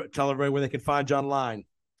 Colin, tell everybody where they can find you online.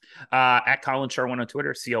 At Colin Sherwin on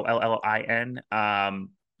Twitter, COLLIN.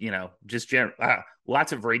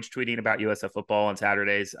 Lots of rage tweeting about USF football on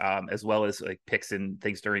Saturdays, as well as like picks and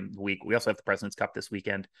things during the week. We also have the President's Cup this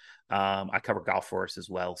weekend. I cover golf for us as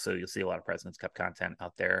well, so you'll see a lot of President's Cup content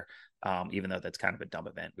out there. Even though that's kind of a dumb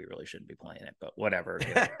event, we really shouldn't be playing it, but whatever.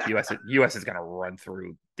 US is going to run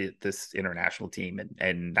through this international team,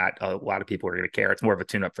 and not a lot of people are going to care. It's more of a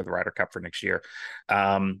tune-up for the Ryder Cup for next year.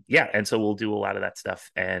 And so we'll do a lot of that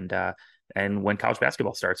stuff. And when college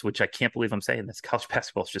basketball starts, which I can't believe I'm saying this, college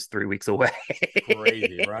basketball is just 3 weeks away.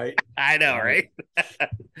 Crazy, right? I know, right?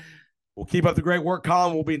 We'll keep up the great work,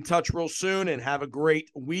 Colin. We'll be in touch real soon, and have a great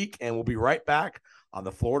week. And we'll be right back on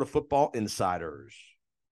the Florida Football Insiders.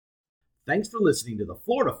 Thanks for listening to the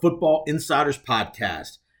Florida Football Insiders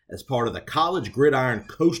podcast as part of the College Gridiron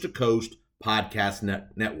Coast to Coast podcast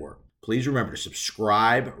network. Please remember to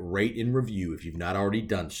subscribe, rate, and review if you've not already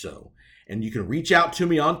done so. And you can reach out to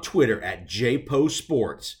me on Twitter at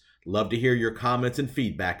JPoSports. Love to hear your comments and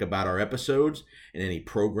feedback about our episodes and any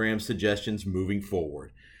program suggestions moving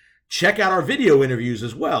forward. Check out our video interviews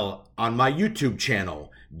as well on my YouTube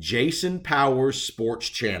channel, Jason Powers Sports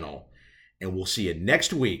Channel. And we'll see you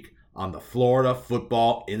next week on the Florida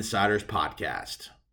Football Insiders podcast.